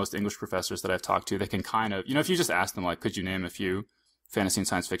most English professors that I've talked to, they can kind of, if you just ask them, like, could you name a few fantasy and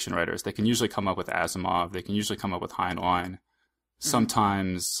science fiction writers, they can usually come up with Asimov, they can usually come up with Heinlein,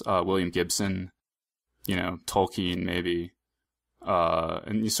 sometimes William Gibson, Tolkien maybe,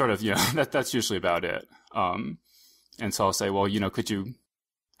 and you sort of, that's usually about it. And so I'll say, well,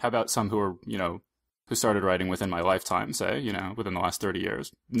 how about some who are, who started writing within my lifetime, say, within the last 30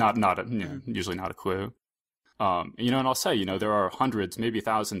 years, usually not a clue. And I'll say, there are hundreds, maybe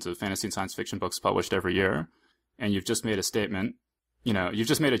thousands of fantasy and science fiction books published every year, and you've just made a statement, you've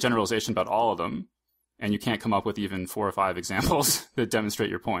just made a generalization about all of them, and you can't come up with even 4 or 5 examples that demonstrate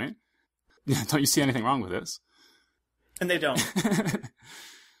your point. Don't you see anything wrong with this? And they don't.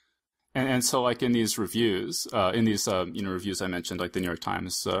 and so, like, in these reviews, reviews I mentioned, like the New York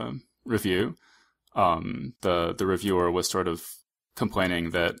Times review, the reviewer was sort of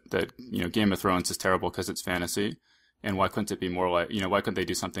complaining that Game of Thrones is terrible because it's fantasy, and why couldn't it be more like, why couldn't they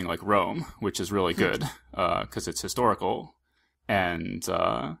do something like Rome, which is really good because it's historical. And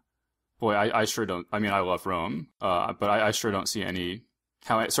boy, I sure don't. I mean, I love Rome, but I sure don't see any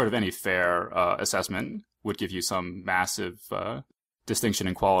fair assessment would give you some massive distinction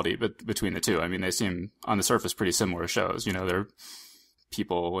in quality between the two. I mean, they seem on the surface pretty similar shows. They're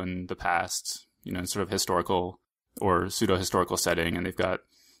people in the past, in sort of historical or pseudo-historical setting, and they've got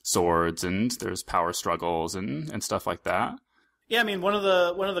swords and there's power struggles and stuff like that. Yeah, I mean, one of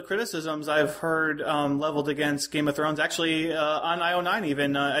the criticisms I've heard leveled against Game of Thrones, actually on IO9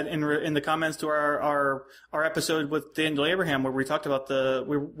 even in the comments to our episode with Daniel Abraham, where we talked about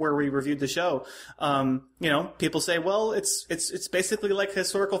where we reviewed the show. People say, well, it's basically like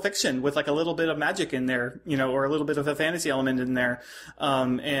historical fiction with like a little bit of magic in there, or a little bit of a fantasy element in there,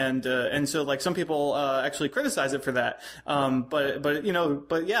 and so like some people actually criticize it for that.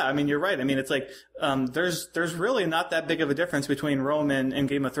 But yeah, I mean, you're right. I mean, it's like there's really not that big of a difference between Rome and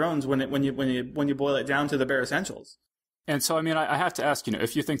Game of Thrones when you boil it down to the bare essentials. And so, I mean, I have to ask,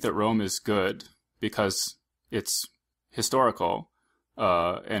 if you think that Rome is good because it's historical,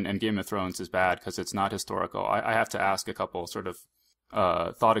 and Game of Thrones is bad because it's not historical, I have to ask a couple sort of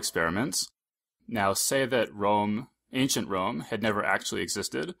thought experiments. Now, say that ancient Rome, had never actually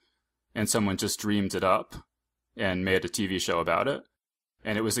existed, and someone just dreamed it up and made a TV show about it,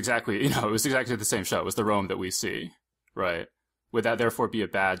 and it was exactly the same show. It was the Rome that we see, right? Would that therefore be a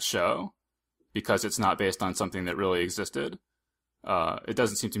bad show because it's not based on something that really existed? It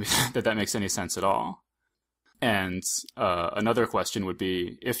doesn't seem to me that makes any sense at all. And another question would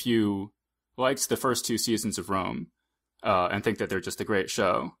be, if you liked the first 2 seasons of Rome and think that they're just a great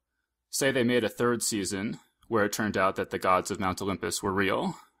show, say they made a 3rd season where it turned out that the gods of Mount Olympus were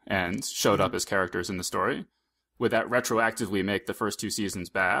real and showed up as characters in the story, would that retroactively make the first 2 seasons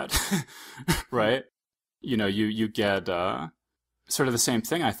bad? Right? You get sort of the same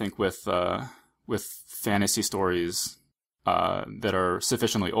thing, I think, with fantasy stories that are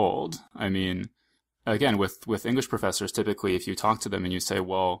sufficiently old. I mean, again, with English professors, typically, if you talk to them and you say,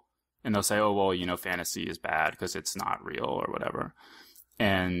 well, and they'll say, oh, well, fantasy is bad because it's not real or whatever.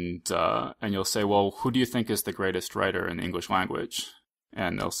 And you'll say, well, who do you think is the greatest writer in the English language?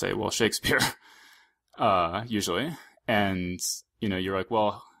 And they'll say, well, Shakespeare, usually. And, you're like,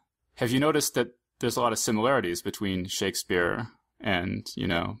 well, have you noticed that there's a lot of similarities between Shakespeare and,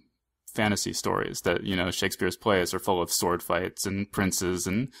 fantasy stories? That, Shakespeare's plays are full of sword fights and princes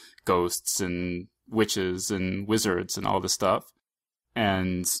and ghosts and witches and wizards and all this stuff.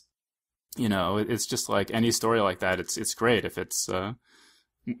 And, it's just like any story like that. It's great if it's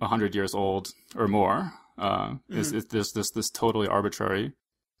 100 years old or more. There's this totally arbitrary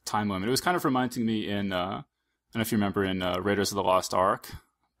time limit. It was kind of reminding me in, I don't know if you remember in Raiders of the Lost Ark,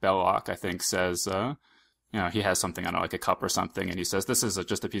 Belloc, I think, says, he has something on it, like a cup or something, and he says, this is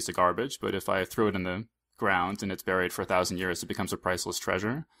just a piece of garbage, but if I throw it in the ground and it's buried for 1,000 years, it becomes a priceless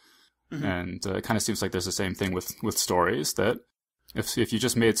treasure. Mm-hmm. And it kind of seems like there's the same thing with stories, that if you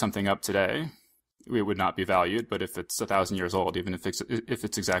just made something up today, it would not be valued, but if it's 1,000 years old, even if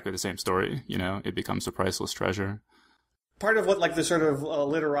it's exactly the same story, it becomes a priceless treasure. part of what like the sort of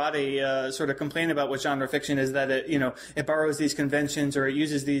literati sort of complain about with genre fiction is that it borrows these conventions or it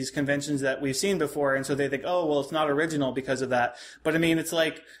uses these conventions that we've seen before, and so they think, oh well, it's not original because of that. But I mean, it's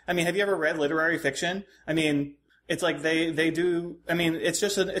like, I mean, have you ever read literary fiction? I mean, it's like they do. I mean, it's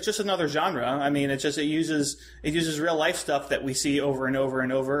just another genre. I mean, it uses real life stuff that we see over and over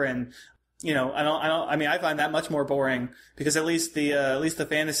and over, and I mean, I find that much more boring because at least the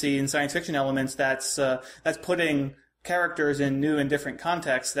fantasy and science fiction elements, that's putting characters in new and different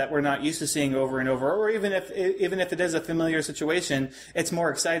contexts that we're not used to seeing over and over. Or even if it is a familiar situation, it's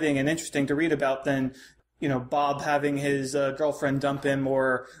more exciting and interesting to read about than, Bob having his girlfriend dump him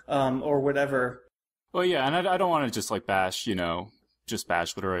or whatever. Well, yeah, and I don't want to just like bash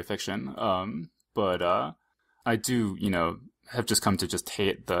literary fiction. But I do, have just come to just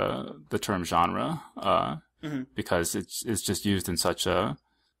hate the term genre, because it's just used in such a,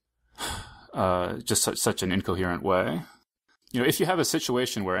 such an incoherent way. If you have a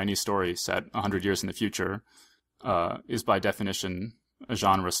situation where any story set 100 years in the future, is by definition a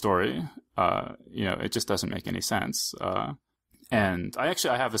genre story, it just doesn't make any sense. And I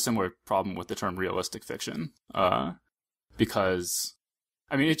have a similar problem with the term realistic fiction, because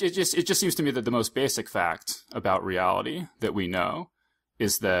I mean, it just seems to me that the most basic fact about reality that we know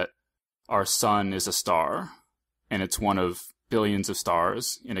is that our sun is a star, and it's one of billions of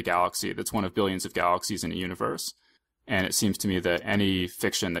stars in a galaxy that's one of billions of galaxies in a universe. And it seems to me that any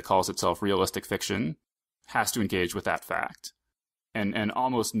fiction that calls itself realistic fiction has to engage with that fact. And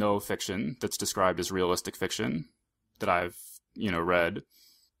almost no fiction that's described as realistic fiction that I've, read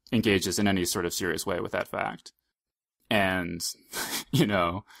engages in any sort of serious way with that fact. And,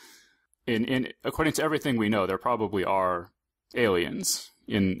 according to everything we know, there probably are aliens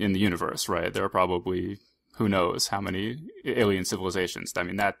in the universe, right? There are probably, who knows how many alien civilizations. I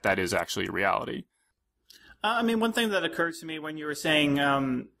mean, that is actually reality. I mean, one thing that occurred to me when you were saying,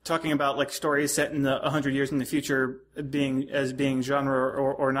 talking about like stories set in 100 years in the future being genre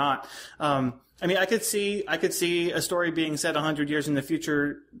or not. I mean, I could see a story being set 100 years in the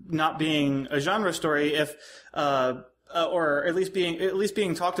future not being a genre story if, or at least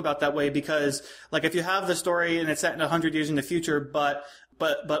being talked about that way, because like if you have the story and it's set in 100 years in the future, but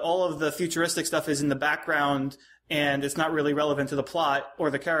all of the futuristic stuff is in the background and it's not really relevant to the plot or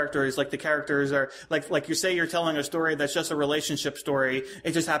the characters, like the characters are like you say you're telling a story that's just a relationship story,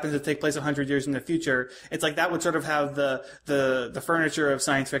 it just happens to take place 100 years in the future. It's like that would sort of have the furniture of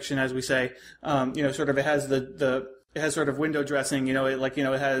science fiction, as we say. Sort of it has it has sort of window dressing, it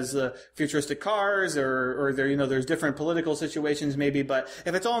has futuristic cars or there's different political situations maybe, but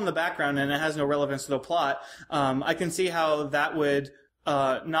if it's all in the background and it has no relevance to the plot, I can see how that would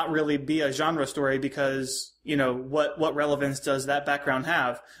not really be a genre story, because what relevance does that background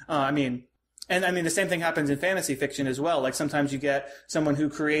have? The same thing happens in fantasy fiction as well. Like sometimes you get someone who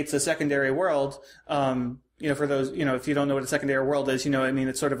creates a secondary world. For those, if you don't know what a secondary world is,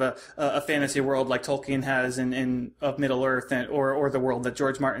 it's sort of a fantasy world like Tolkien has of Middle Earth, or the world that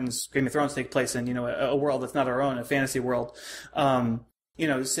George Martin's Game of Thrones take place in, a world that's not our own, a fantasy world. So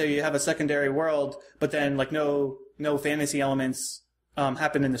you have a secondary world, but then like no fantasy elements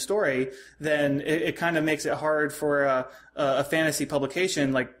happen in the story, then it kind of makes it hard for a fantasy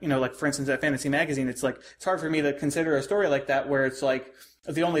publication, like for instance at Fantasy Magazine. It's hard for me to consider a story like that where it's like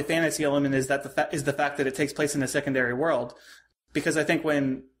the only fantasy element is that the fact that it takes place in a secondary world. Because I think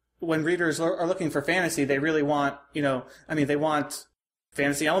when readers are looking for fantasy, they really want they want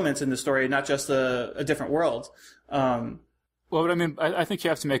fantasy elements in the story, not just a different world. Well, but I think you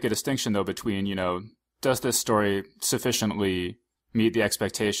have to make a distinction though between does this story sufficiently meet the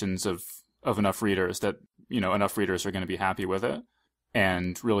expectations of enough readers that, enough readers are going to be happy with it,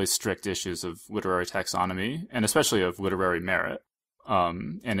 and really strict issues of literary taxonomy, and especially of literary merit.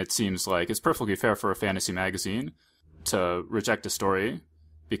 And it seems like it's perfectly fair for a fantasy magazine to reject a story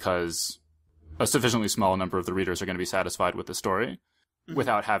because a sufficiently small number of the readers are going to be satisfied with the story,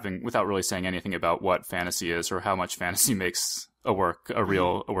 without really saying anything about what fantasy is or how much fantasy makes a work of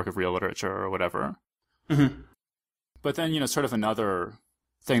real literature or whatever. Mm-hmm. But then, sort of another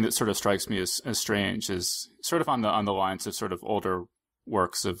thing that sort of strikes me as strange is sort of on the lines of sort of older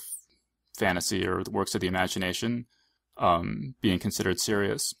works of fantasy or the works of the imagination being considered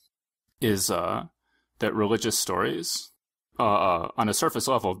serious, is that religious stories, on a surface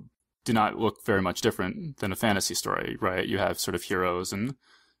level, do not look very much different than a fantasy story, right? You have sort of heroes and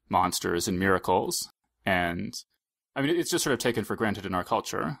monsters and miracles, and it's just sort of taken for granted in our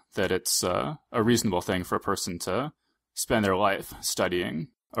culture that it's a reasonable thing for a person to spend their life studying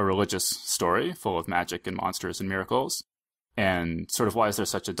a religious story full of magic and monsters and miracles. And sort of why is there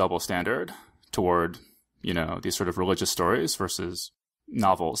such a double standard toward these sort of religious stories versus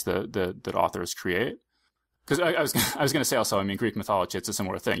novels that authors create. Because I was going to say also, I mean, Greek mythology, it's a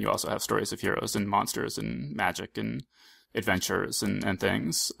similar thing. You also have stories of heroes and monsters and magic and adventures and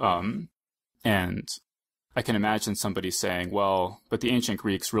things. And I can imagine somebody saying, well, but the ancient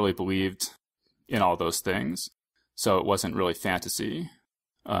Greeks really believed in all those things, so it wasn't really fantasy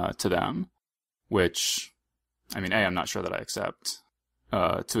to them, which, I mean, I'm not sure that I accept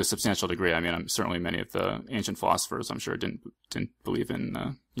to a substantial degree. I mean, certainly many of the ancient philosophers, I'm sure, didn't believe in,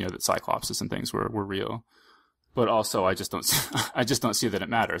 that cyclopses and things were real. But also, I just don't see that it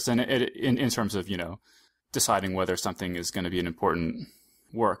matters. And in terms of, deciding whether something is going to be an important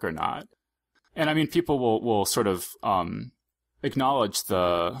work or not. And I mean, people will sort of acknowledge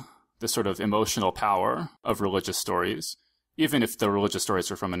the sort of emotional power of religious stories, even if the religious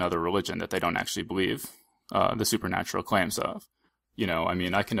stories are from another religion that they don't actually believe the supernatural claims of. I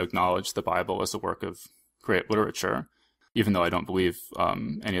mean, I can acknowledge the Bible as a work of great literature, even though I don't believe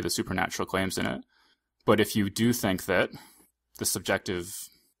any of the supernatural claims in it. But if you do think that the subjective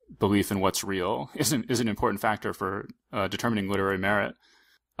belief in what's real is an important factor for determining literary merit,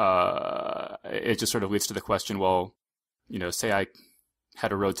 it just sort of leads to the question, well, say I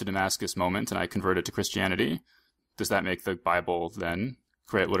had a road to Damascus moment and I converted to Christianity, does that make the Bible then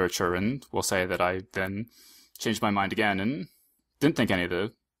great literature? And we'll say that I then changed my mind again and didn't think any of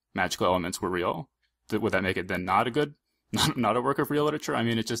the magical elements were real. Would that make it then not a work of real literature? I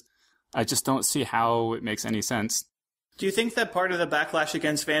mean, I just don't see how it makes any sense. Do you think that part of the backlash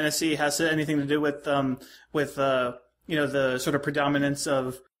against fantasy has anything to do with the sort of predominance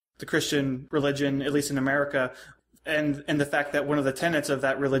of the Christian religion, at least in America, and the fact that one of the tenets of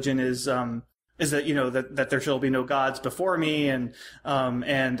that religion is that that there shall be no gods before me, and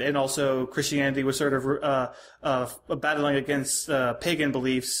also Christianity was sort of battling against pagan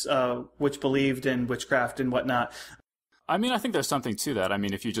beliefs, which believed in witchcraft and whatnot. I mean, I think there's something to that. I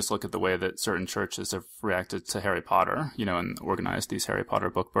mean, if you just look at the way that certain churches have reacted to Harry Potter, and organized these Harry Potter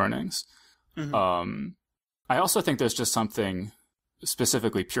book burnings. Mm-hmm. I also think there's just something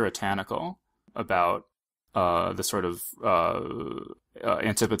specifically puritanical about the sort of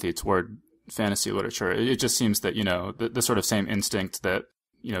antipathy toward fantasy literature. It just seems that, the sort of same instinct that,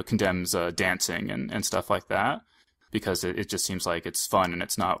 condemns dancing and stuff like that, because it just seems like it's fun and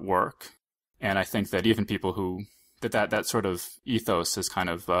it's not work. And I think that even people who that sort of ethos is kind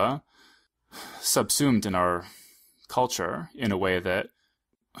of subsumed in our culture in a way that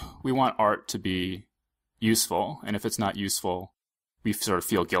we want art to be useful, and if it's not useful, we sort of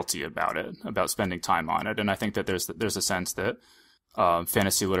feel guilty about it, about spending time on it. And I think that there's a sense that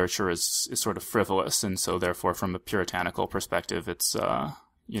fantasy literature is sort of frivolous, and so therefore, from a puritanical perspective, it's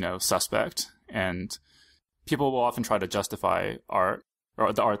suspect. And people will often try to justify art,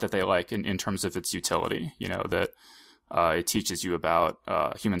 or the art that they like, in terms of its utility. That it teaches you about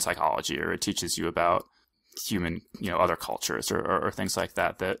human psychology, or it teaches you about human, other cultures, or things like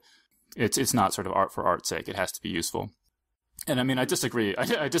that. That it's not sort of art for art's sake. It has to be useful. And I mean, I disagree.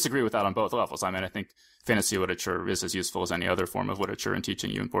 I disagree with that on both levels. I mean, I think fantasy literature is as useful as any other form of literature in teaching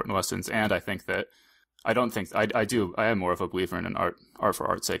you important lessons. And I think that I am more of a believer in an art for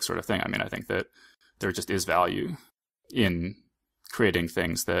art's sake sort of thing. I mean, I think that there just is value in creating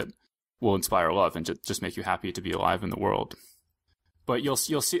things that will inspire love and just make you happy to be alive in the world. But you'll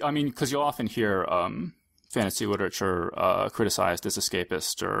see, I mean, because you'll often hear fantasy literature criticized as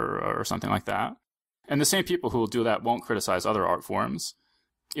escapist or something like that. And the same people who will do that won't criticize other art forms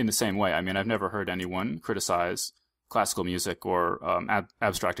in the same way. I mean, I've never heard anyone criticize classical music or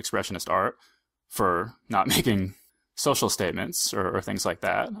abstract expressionist art for not making social statements or things like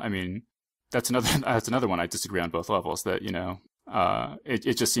that. I mean, that's another one I disagree on both levels. That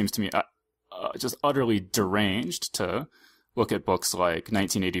it just seems to me just utterly deranged to look at books like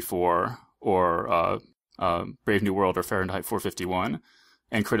 1984 or Brave New World or Fahrenheit 451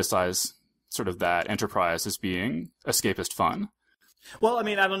 and criticize sort of that enterprise as being escapist fun. Well, I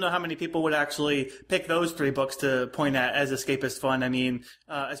mean, I don't know how many people would actually pick those three books to point at as escapist fun. I mean,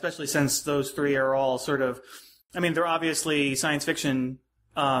 especially since those three are all sort of, I mean, they're obviously science fiction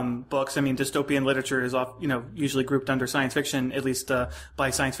books. I mean, dystopian literature is usually grouped under science fiction, at least by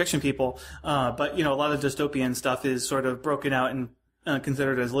science fiction people. But a lot of dystopian stuff is sort of broken out and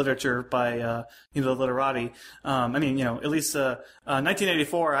considered as literature by the literati. I mean, at least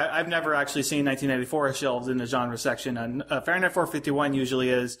 1984. I've never actually seen 1984 shelved in the genre section. And Fahrenheit 451 usually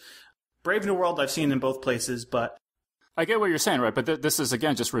is. Brave New World I've seen in both places, but I get what you're saying, right? But this is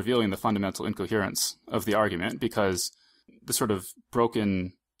again just revealing the fundamental incoherence of the argument, because the sort of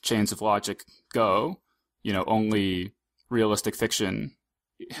broken chains of logic go, only realistic fiction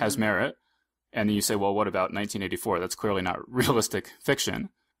has merit, And then you say, well, what about 1984? That's clearly not realistic fiction.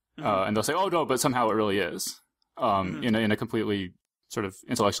 And they'll say, oh, no, but somehow it really is, in a completely sort of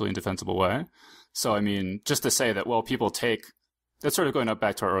intellectually indefensible way. So, I mean, just to say that, well, people take, that's sort of going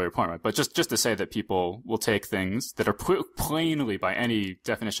back to our earlier point, right? But just to say that people will take things that are plainly, by any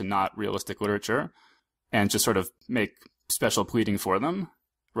definition, not realistic literature, and just sort of make special pleading for them,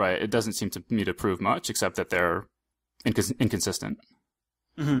 right? It doesn't seem to me to prove much, except that they're inconsistent.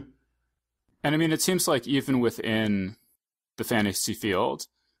 Mm-hmm. And I mean, it seems like even within the fantasy field,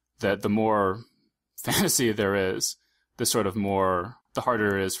 that the more fantasy there is, the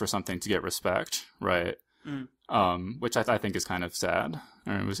harder it is for something to get respect, right? Which I think is kind of sad,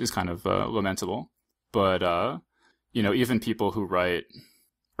 or is kind of lamentable. But, even people who write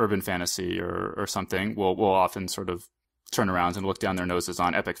urban fantasy or something will often sort of turn around and look down their noses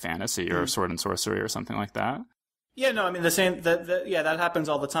on epic fantasy or sword and sorcery or something like that. Yeah, no, I mean, that happens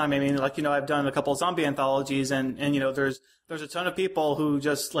all the time. I mean, like, I've done a couple of zombie anthologies and, there's a ton of people who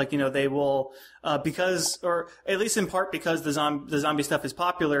just, like, they will, because, or at least in part because the zombie stuff is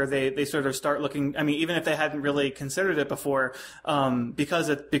popular, they sort of start looking, I mean, even if they hadn't really considered it before, because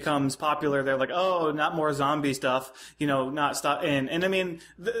it becomes popular, they're like, oh, not more zombie stuff, not stop, and I mean,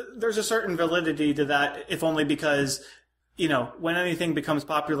 there's a certain validity to that, if only because, when anything becomes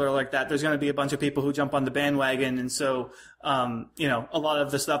popular like that, there's going to be a bunch of people who jump on the bandwagon. And so, a lot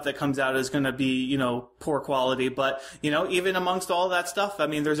of the stuff that comes out is going to be, poor quality. But, even amongst all that stuff, I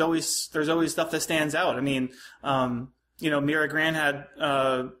mean, there's always stuff that stands out. I mean, Mira Grant had,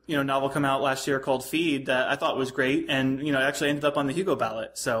 novel come out last year called Feed that I thought was great. And, it actually ended up on the Hugo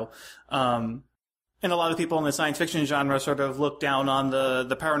ballot. So, and a lot of people in the science fiction genre sort of look down on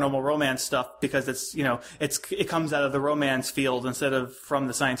the paranormal romance stuff because it's, it comes out of the romance field instead of from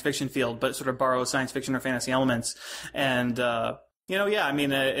the science fiction field, but sort of borrows science fiction or fantasy elements. And, I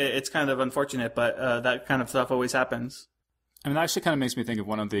mean, it's kind of unfortunate, but that kind of stuff always happens. I mean, that actually kind of makes me think of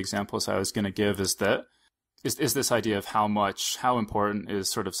one of the examples I was going to give is this idea of how important is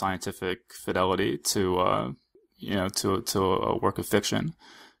sort of scientific fidelity to a work of fiction.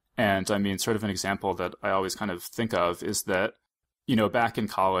 And I mean, sort of an example that I always kind of think of is that, back in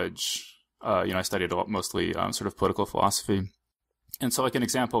college, I studied mostly sort of political philosophy. And so like an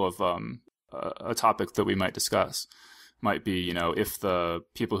example of a topic that we might discuss might be, if the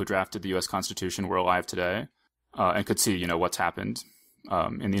people who drafted the U.S. Constitution were alive today and could see, what's happened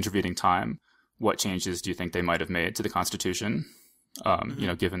in the intervening time, what changes do you think they might have made to the Constitution,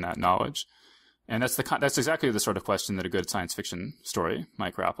 given that knowledge? And that's exactly the sort of question that a good science fiction story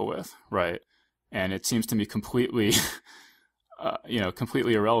might grapple with, right? And it seems to me completely,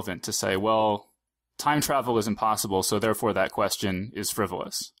 completely irrelevant to say, well, time travel is impossible, so therefore that question is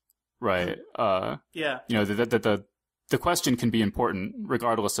frivolous, right? Yeah. The question can be important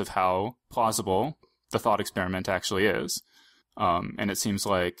regardless of how plausible the thought experiment actually is. And it just seems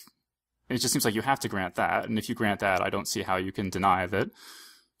like you have to grant that. And if you grant that, I don't see how you can deny that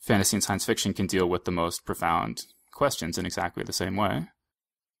fantasy and science fiction can deal with the most profound questions in exactly the same way.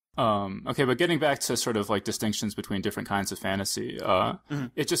 Okay, but getting back to sort of like distinctions between different kinds of fantasy,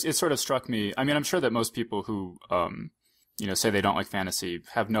 it sort of struck me. I mean, I'm sure that most people who, say they don't like fantasy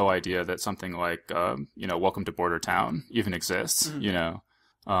have no idea that something like, Welcome to Border Town even exists,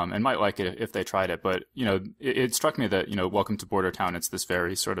 and might like it if they tried it. But, it struck me that, Welcome to Border Town, it's this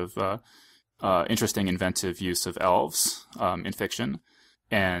very sort of, interesting, inventive use of elves, in fiction.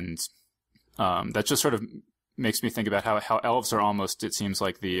 And that just sort of makes me think about how elves are almost, it seems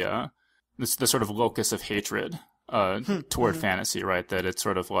like the sort of locus of hatred toward fantasy, right? That it's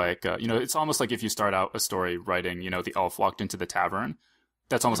sort of like, it's almost like if you start out a story writing, the elf walked into the tavern,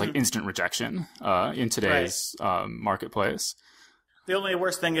 that's almost like instant rejection in today's marketplace. The only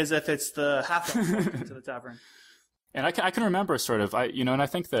worst thing is if it's the half elf walked into the tavern. And I can remember sort of, and I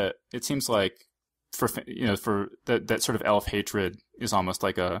think that it seems like for that sort of elf hatred is almost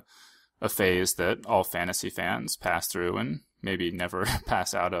like a phase that all fantasy fans pass through and maybe never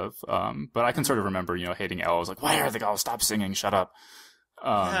pass out of. But I can sort of remember, hating elves, like, why are the elves? Stop singing, shut up.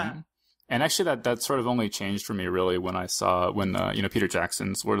 And actually that sort of only changed for me really when Peter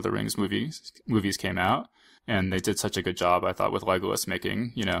Jackson's Lord of the Rings movies came out. And they did such a good job, I thought, with Legolas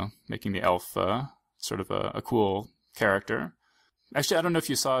making the elf sort of a cool character. Actually, I don't know if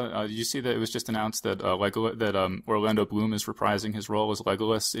you saw. Did you see that it was just announced that Orlando Bloom is reprising his role as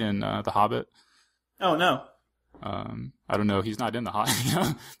Legolas in The Hobbit? Oh no. I don't know. He's not in the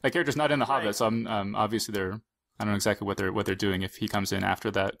Hobbit. That character's not in the Hobbit, so I'm obviously I don't know exactly what they're doing if he comes in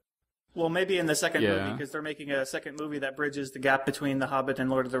after that. Well, maybe in the second movie, because they're making a second movie that bridges the gap between The Hobbit and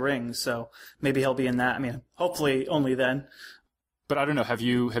Lord of the Rings. So maybe he'll be in that. I mean, hopefully only then. But I don't know. How do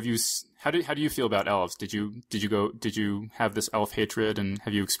you feel about elves? Did you have this elf hatred, and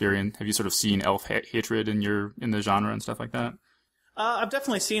have you sort of seen elf hatred in the genre and stuff like that? I've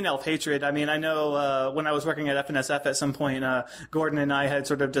definitely seen elf hatred. I mean, I know when I was working at FNSF at some point, Gordon and I had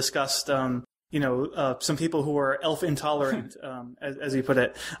sort of discussed, some people who are elf intolerant, as you put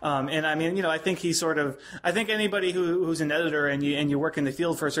it. And I mean, I think I think anybody who's an editor and you work in the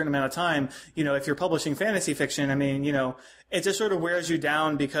field for a certain amount of time, if you're publishing fantasy fiction, I mean, it just sort of wears you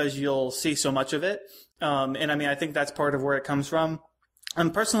down because you'll see so much of it. And I mean, I think that's part of where it comes from.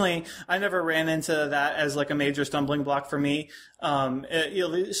 Personally, I never ran into that as like a major stumbling block for me.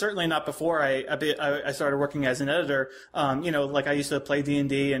 Certainly not before I started working as an editor. Like I used to play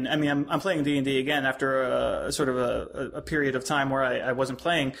D&D, and I mean, I'm playing D&D again after a period of time where I wasn't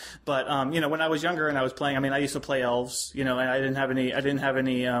playing. But, when I was younger and I was playing, I mean, I used to play elves, and I didn't have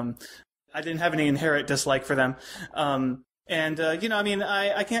any inherent dislike for them. I mean,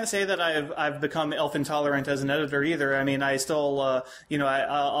 I can't say that I've become elf intolerant as an editor either. I mean, I still,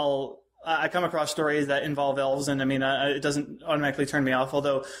 I come across stories that involve elves, and I mean, it doesn't automatically turn me off.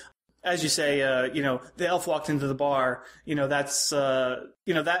 Although, as you say, the elf walked into the bar. That's bad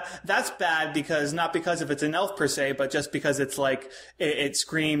not because if it's an elf per se, but just because it's like it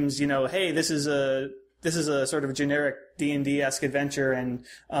screams, hey, this is a sort of generic D&D-esque adventure, and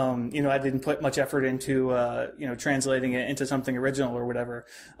I didn't put much effort into translating it into something original or whatever.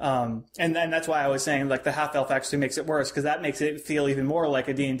 And that's why I was saying like the half elf actually makes it worse, because that makes it feel even more like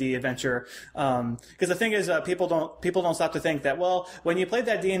a D&D adventure. Because the thing is, people don't stop to think that, well, when you played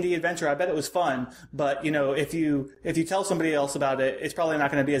that D&D adventure, I bet it was fun, but if you tell somebody else about it, it's probably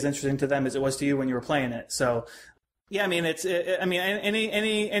not going to be as interesting to them as it was to you when you were playing it. So. Yeah, I mean,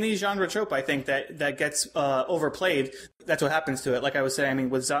 any genre trope, I think that gets overplayed, that's what happens to it. Like I was saying, I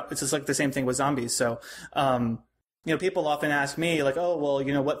mean, it's just like the same thing with zombies. So, people often ask me like, oh,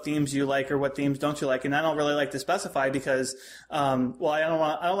 well, what themes do you like or what themes don't you like? And I don't really like to specify because, I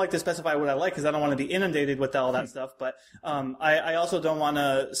don't like to specify what I like because I don't want to be inundated with all that stuff. But, I also don't want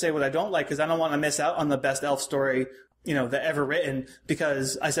to say what I don't like because I don't want to miss out on the best elf story, that ever written,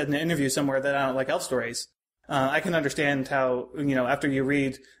 because I said in an interview somewhere that I don't like elf stories. I can understand how, after you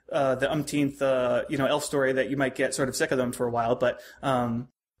read the umpteenth, elf story that you might get sort of sick of them for a while. But, I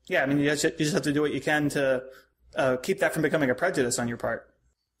mean, you just have to do what you can to keep that from becoming a prejudice on your part.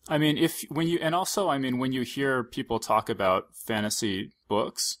 I mean, when you hear people talk about fantasy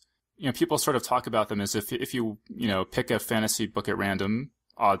books, people sort of talk about them as if you pick a fantasy book at random,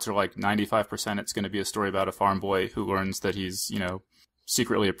 odds are like 95% it's going to be a story about a farm boy who learns that he's,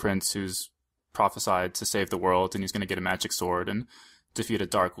 secretly a prince who's prophesied to save the world, and he's going to get a magic sword and defeat a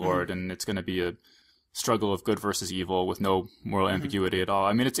dark lord, and it's going to be a struggle of good versus evil with no moral ambiguity at all.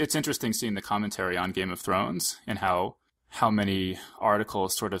 I mean, it's interesting seeing the commentary on Game of Thrones and how many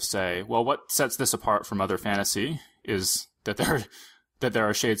articles sort of say, well, what sets this apart from other fantasy is that there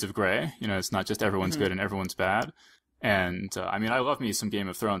are shades of gray. It's not just everyone's good and everyone's bad. And I mean, I love me some Game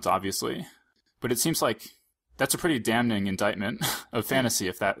of Thrones, obviously, but it seems like that's a pretty damning indictment of fantasy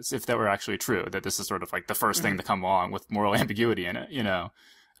if that were actually true, that this is sort of like the first thing to come along with moral ambiguity in it, and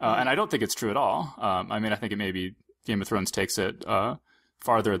I don't think it's true at all. I mean, I think it maybe Game of Thrones takes it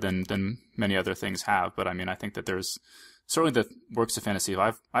farther than many other things have, but I mean, I think that there's certainly the works of fantasy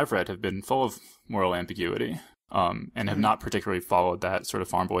I've read have been full of moral ambiguity, and have not particularly followed that sort of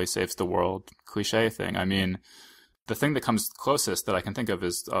farm boy saves the world cliche thing. I mean, the thing that comes closest that I can think of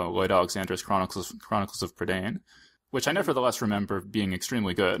is Lloyd Alexander's Chronicles of Prydain, which I nevertheless remember being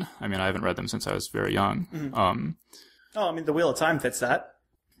extremely good. I mean, I haven't read them since I was very young. I mean, The Wheel of Time fits that.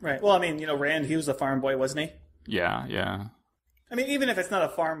 Right. Well, I mean, Rand, he was a farm boy, wasn't he? Yeah. I mean, even if it's not a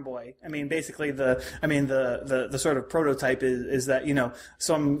farm boy, I mean, basically the sort of prototype is that,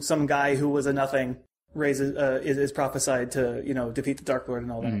 some guy who was a nothing is prophesied to, defeat the Dark Lord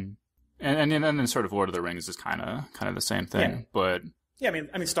and all that. Mm. And then sort of Lord of the Rings is kind of the same thing, yeah. But yeah,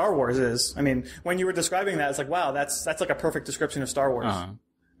 I mean, Star Wars is. I mean, when you were describing that, it's like, wow, that's like a perfect description of Star Wars. I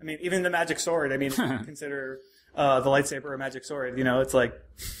mean, even the magic sword. I mean, if you consider the lightsaber a magic sword, it's like.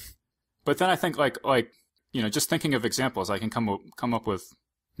 But then I think like just thinking of examples, I can come up with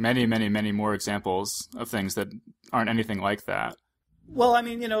many, many, many more examples of things that aren't anything like that. Well, I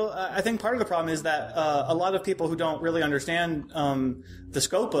mean, I think part of the problem is that a lot of people who don't really understand the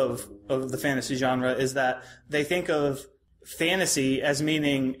scope of the fantasy genre is that they think of fantasy as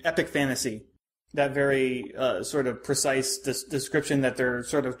meaning epic fantasy, that very sort of precise description that they're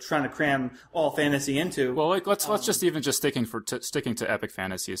sort of trying to cram all fantasy into. Well, like let's just even sticking to epic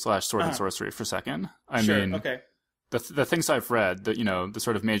fantasy / sword and sorcery for a second. I mean, okay. The things I've read, that the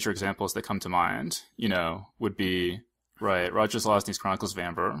sort of major examples that come to mind, would be Right. Roger Zelazny's Chronicles of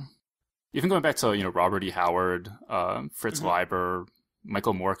Amber. Even going back to, Robert E. Howard, Fritz Leiber,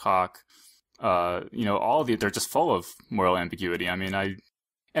 Michael Moorcock, they're just full of moral ambiguity. I mean, I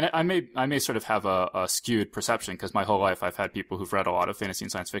may sort of have a skewed perception because my whole life I've had people who've read a lot of fantasy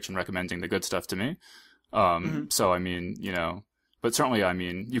and science fiction recommending the good stuff to me. So, I mean, but certainly, I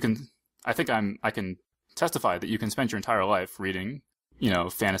mean, I can testify that you can spend your entire life reading,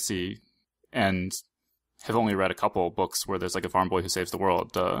 fantasy and have only read a couple books where there's like a farm boy who saves the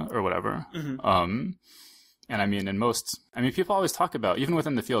world, or whatever. And I mean, people always talk about, even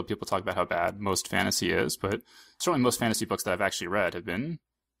within the field, people talk about how bad most fantasy is, but certainly most fantasy books that I've actually read have been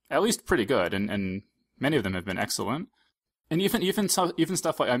at least pretty good, and many of them have been excellent. And even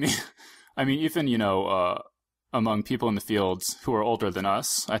stuff like, even, among people in the fields who are older than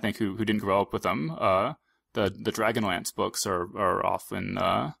us, I think, who didn't grow up with them, the Dragonlance books are often,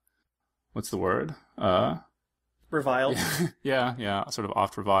 what's the word? Reviled. Yeah, sort of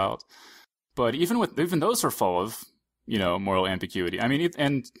oft reviled. But even those are full of, moral ambiguity. I mean,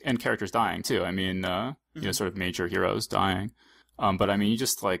 and characters dying too. I mean, sort of major heroes dying. But I mean, you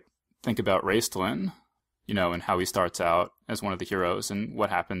just like think about Raistlin, and how he starts out as one of the heroes and what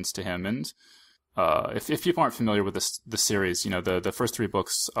happens to him. And if people aren't familiar with the series, the first three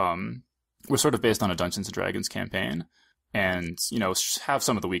books were sort of based on a Dungeons and Dragons campaign, and have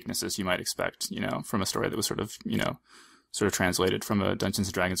some of the weaknesses you might expect, from a story that was sort of translated from a Dungeons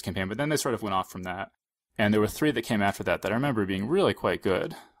and Dragons campaign. But then they sort of went off from that, and there were three that came after that I remember being really quite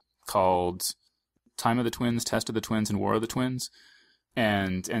good, called Time of the Twins, Test of the Twins, and War of the Twins.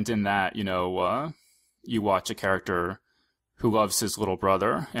 And in that, you watch a character who loves his little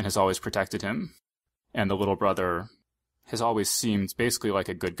brother and has always protected him, and the little brother has always seemed basically like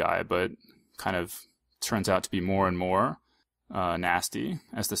a good guy, but kind of turns out to be more and more nasty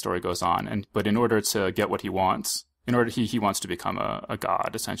as the story goes on. But in order to get what he wants, he wants to become a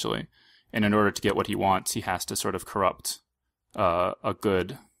god, essentially. And in order to get what he wants, he has to sort of corrupt a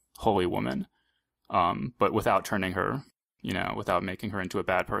good, holy woman, but without turning her, without making her into a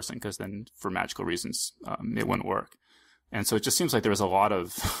bad person, because then for magical reasons, it wouldn't work. And so it just seems like there was a lot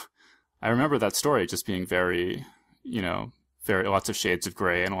of, I remember that story just being very, very lots of shades of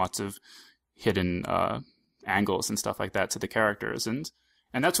gray and lots of hidden angles and stuff like that to the characters. And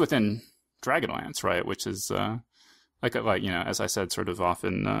that's within Dragonlance, right? Which is, as I said, sort of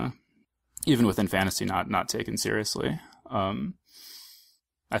often, even within fantasy, not taken seriously.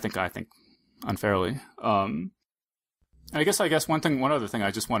 I think unfairly. I guess one other thing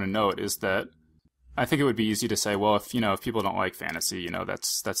I just want to note is that I think it would be easy to say, well, if people don't like fantasy,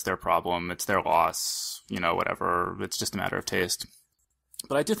 that's their problem. It's their loss, whatever. It's just a matter of taste.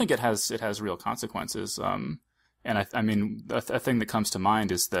 But I do think it has real consequences. And I mean, a thing that comes to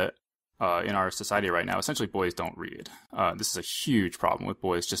mind is that, in our society right now, essentially boys don't read. This is a huge problem with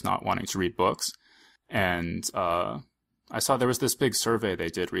boys just not wanting to read books. And, I saw there was this big survey they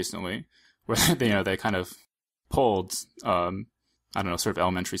did recently where they kind of polled, sort of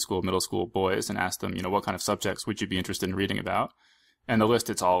elementary school, middle school boys and asked them, what kind of subjects would you be interested in reading about? And the list,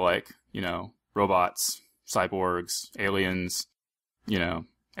 it's all like, robots, cyborgs, aliens,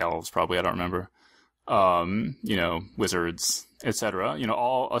 elves probably, I don't remember, wizards, etc.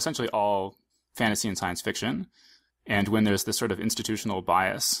 Essentially all fantasy and science fiction. And when there's this sort of institutional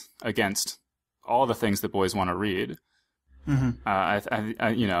bias against all the things that boys want to read, it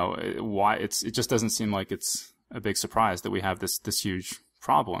just doesn't seem like it's a big surprise that we have this huge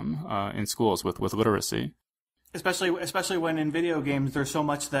problem in schools with literacy. Especially when in video games there's so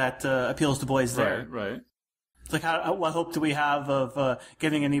much that appeals to boys there. Right. It's like, what hope do we have of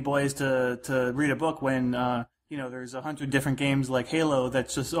getting any boys to read a book when there's 100 different games like Halo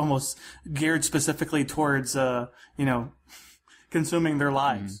that's just almost geared specifically towards consuming their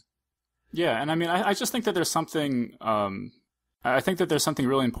lives. Yeah, and I mean, I just think that there's something. I think that there's something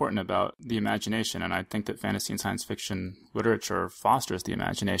really important about the imagination, and I think that fantasy and science fiction literature fosters the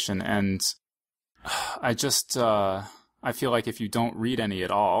imagination. And I just I feel like if you don't read any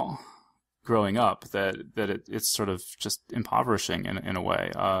at all growing up, that it's sort of just impoverishing in a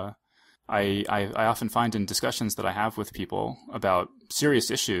way. I often find in discussions that I have with people about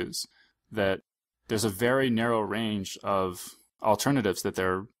serious issues that there's a very narrow range of alternatives that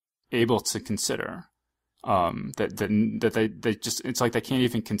they're able to consider. That they just, it's like they can't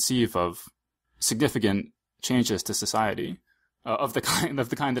even conceive of significant changes to society of the kind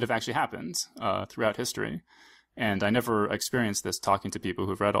that have actually happened throughout history. And I never experienced this talking to people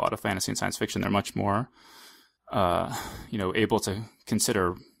who've read a lot of fantasy and science fiction. They're much more, able to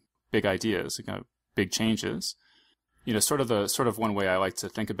consider big ideas, big changes. Sort of one way I like to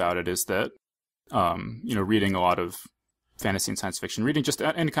think about it is that, reading a lot of fantasy and science fiction reading, just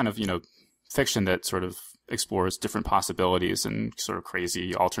any kind of, fiction that sort of explores different possibilities and sort of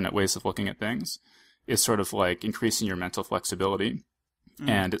crazy alternate ways of looking at things, is sort of like increasing your mental flexibility.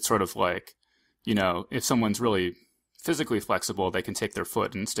 And it's sort of like, if someone's really physically flexible, they can take their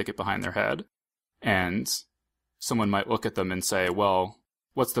foot and stick it behind their head. And someone might look at them and say, well,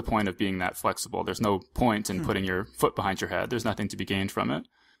 what's the point of being that flexible? There's no point in putting your foot behind your head. There's nothing to be gained from it.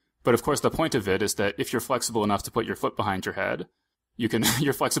 But of course, the point of it is that if you're flexible enough to put your foot behind your head,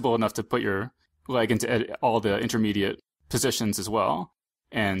 you're flexible enough to put your leg into all the intermediate positions as well.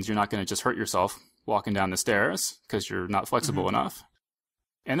 And you're not going to just hurt yourself walking down the stairs because you're not flexible enough.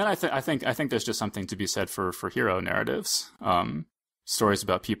 And then I think there's just something to be said for hero narratives, stories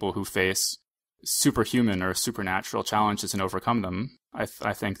about people who face superhuman or supernatural challenges and overcome them. I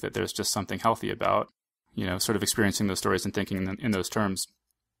think that there's just something healthy about, sort of experiencing those stories and thinking in those terms.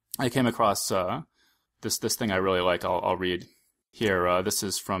 I came across this thing I really like. I'll read here. This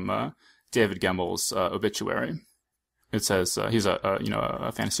is from David Gemmel's obituary. It says he's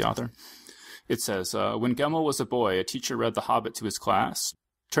a fantasy author. It says, when Gemmel was a boy, a teacher read The Hobbit to his class,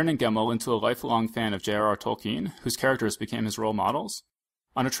 turning Gemmel into a lifelong fan of J.R.R. Tolkien, whose characters became his role models.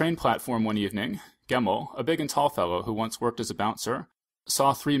 On a train platform one evening, Gemmel, a big and tall fellow who once worked as a bouncer,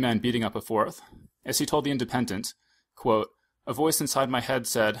 saw 3 men beating up a 4th. As he told The Independent, quote, a voice inside my head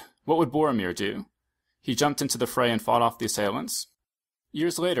said, what would Boromir do? He jumped into the fray and fought off the assailants.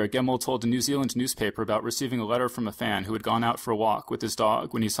 Years later, Gemmel told a New Zealand newspaper about receiving a letter from a fan who had gone out for a walk with his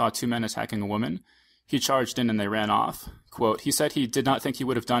dog when he saw 2 men attacking a woman. He charged in and they ran off. Quote, he said he did not think he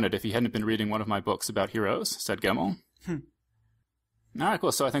would have done it if he hadn't been reading one of my books about heroes, said Gemmel. All right,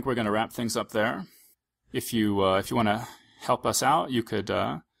 cool. So I think we're going to wrap things up there. If you want to help us out, you could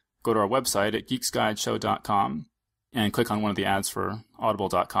go to our website at geeksguideshow.com and click on one of the ads for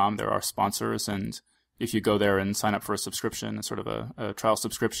audible.com. There are sponsors, and if you go there and sign up for a subscription, sort of a trial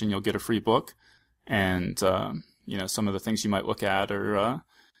subscription, you'll get a free book. And, some of the things you might look at are,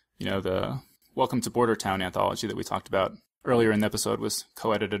 the Welcome to Bordertown anthology that we talked about earlier in the episode was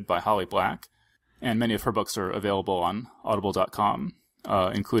co-edited by Holly Black. And many of her books are available on audible.com,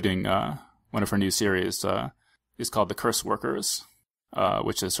 including one of her new series is called The Curse Workers,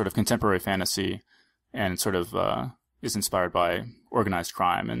 which is sort of contemporary fantasy and sort of is inspired by organized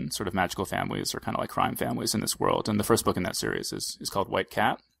crime, and sort of magical families are kind of like crime families in this world. And the first book in that series is called White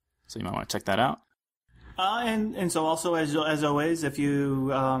Cat, so you might want to check that out. And so also, as always, if you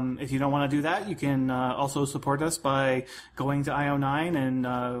don't want to do that, you can also support us by going to IO9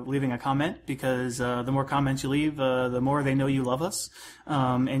 and leaving a comment, because the more comments you leave, the more they know you love us.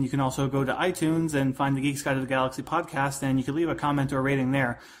 And you can also go to iTunes and find the Geek's Guide to the Galaxy podcast, and you can leave a comment or a rating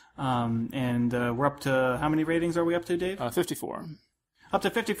there. And we're up to, how many ratings are we up to, Dave? 54. Up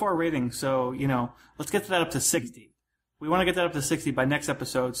to 54 ratings. So, let's get that up to 60. We want to get that up to 60 by next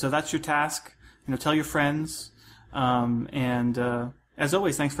episode. So that's your task. Tell your friends. And as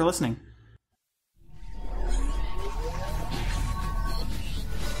always, thanks for listening.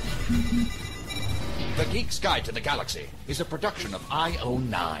 The Geek's Guide to the Galaxy is a production of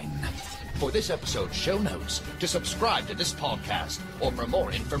IO9. For this episode's show notes, to subscribe to this podcast, or for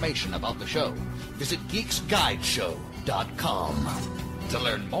more information about the show, visit geeksguideshow.com. To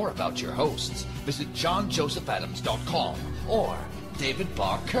learn more about your hosts, visit johnjosephadams.com or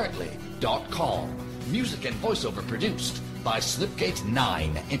davidbarrkirtley.com. Music and voiceover produced by Slipgate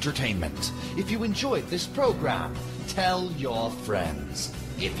 9 Entertainment. If you enjoyed this program, tell your friends.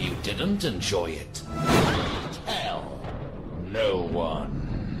 If you didn't enjoy it, tell no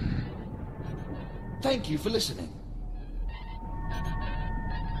one. Thank you for listening.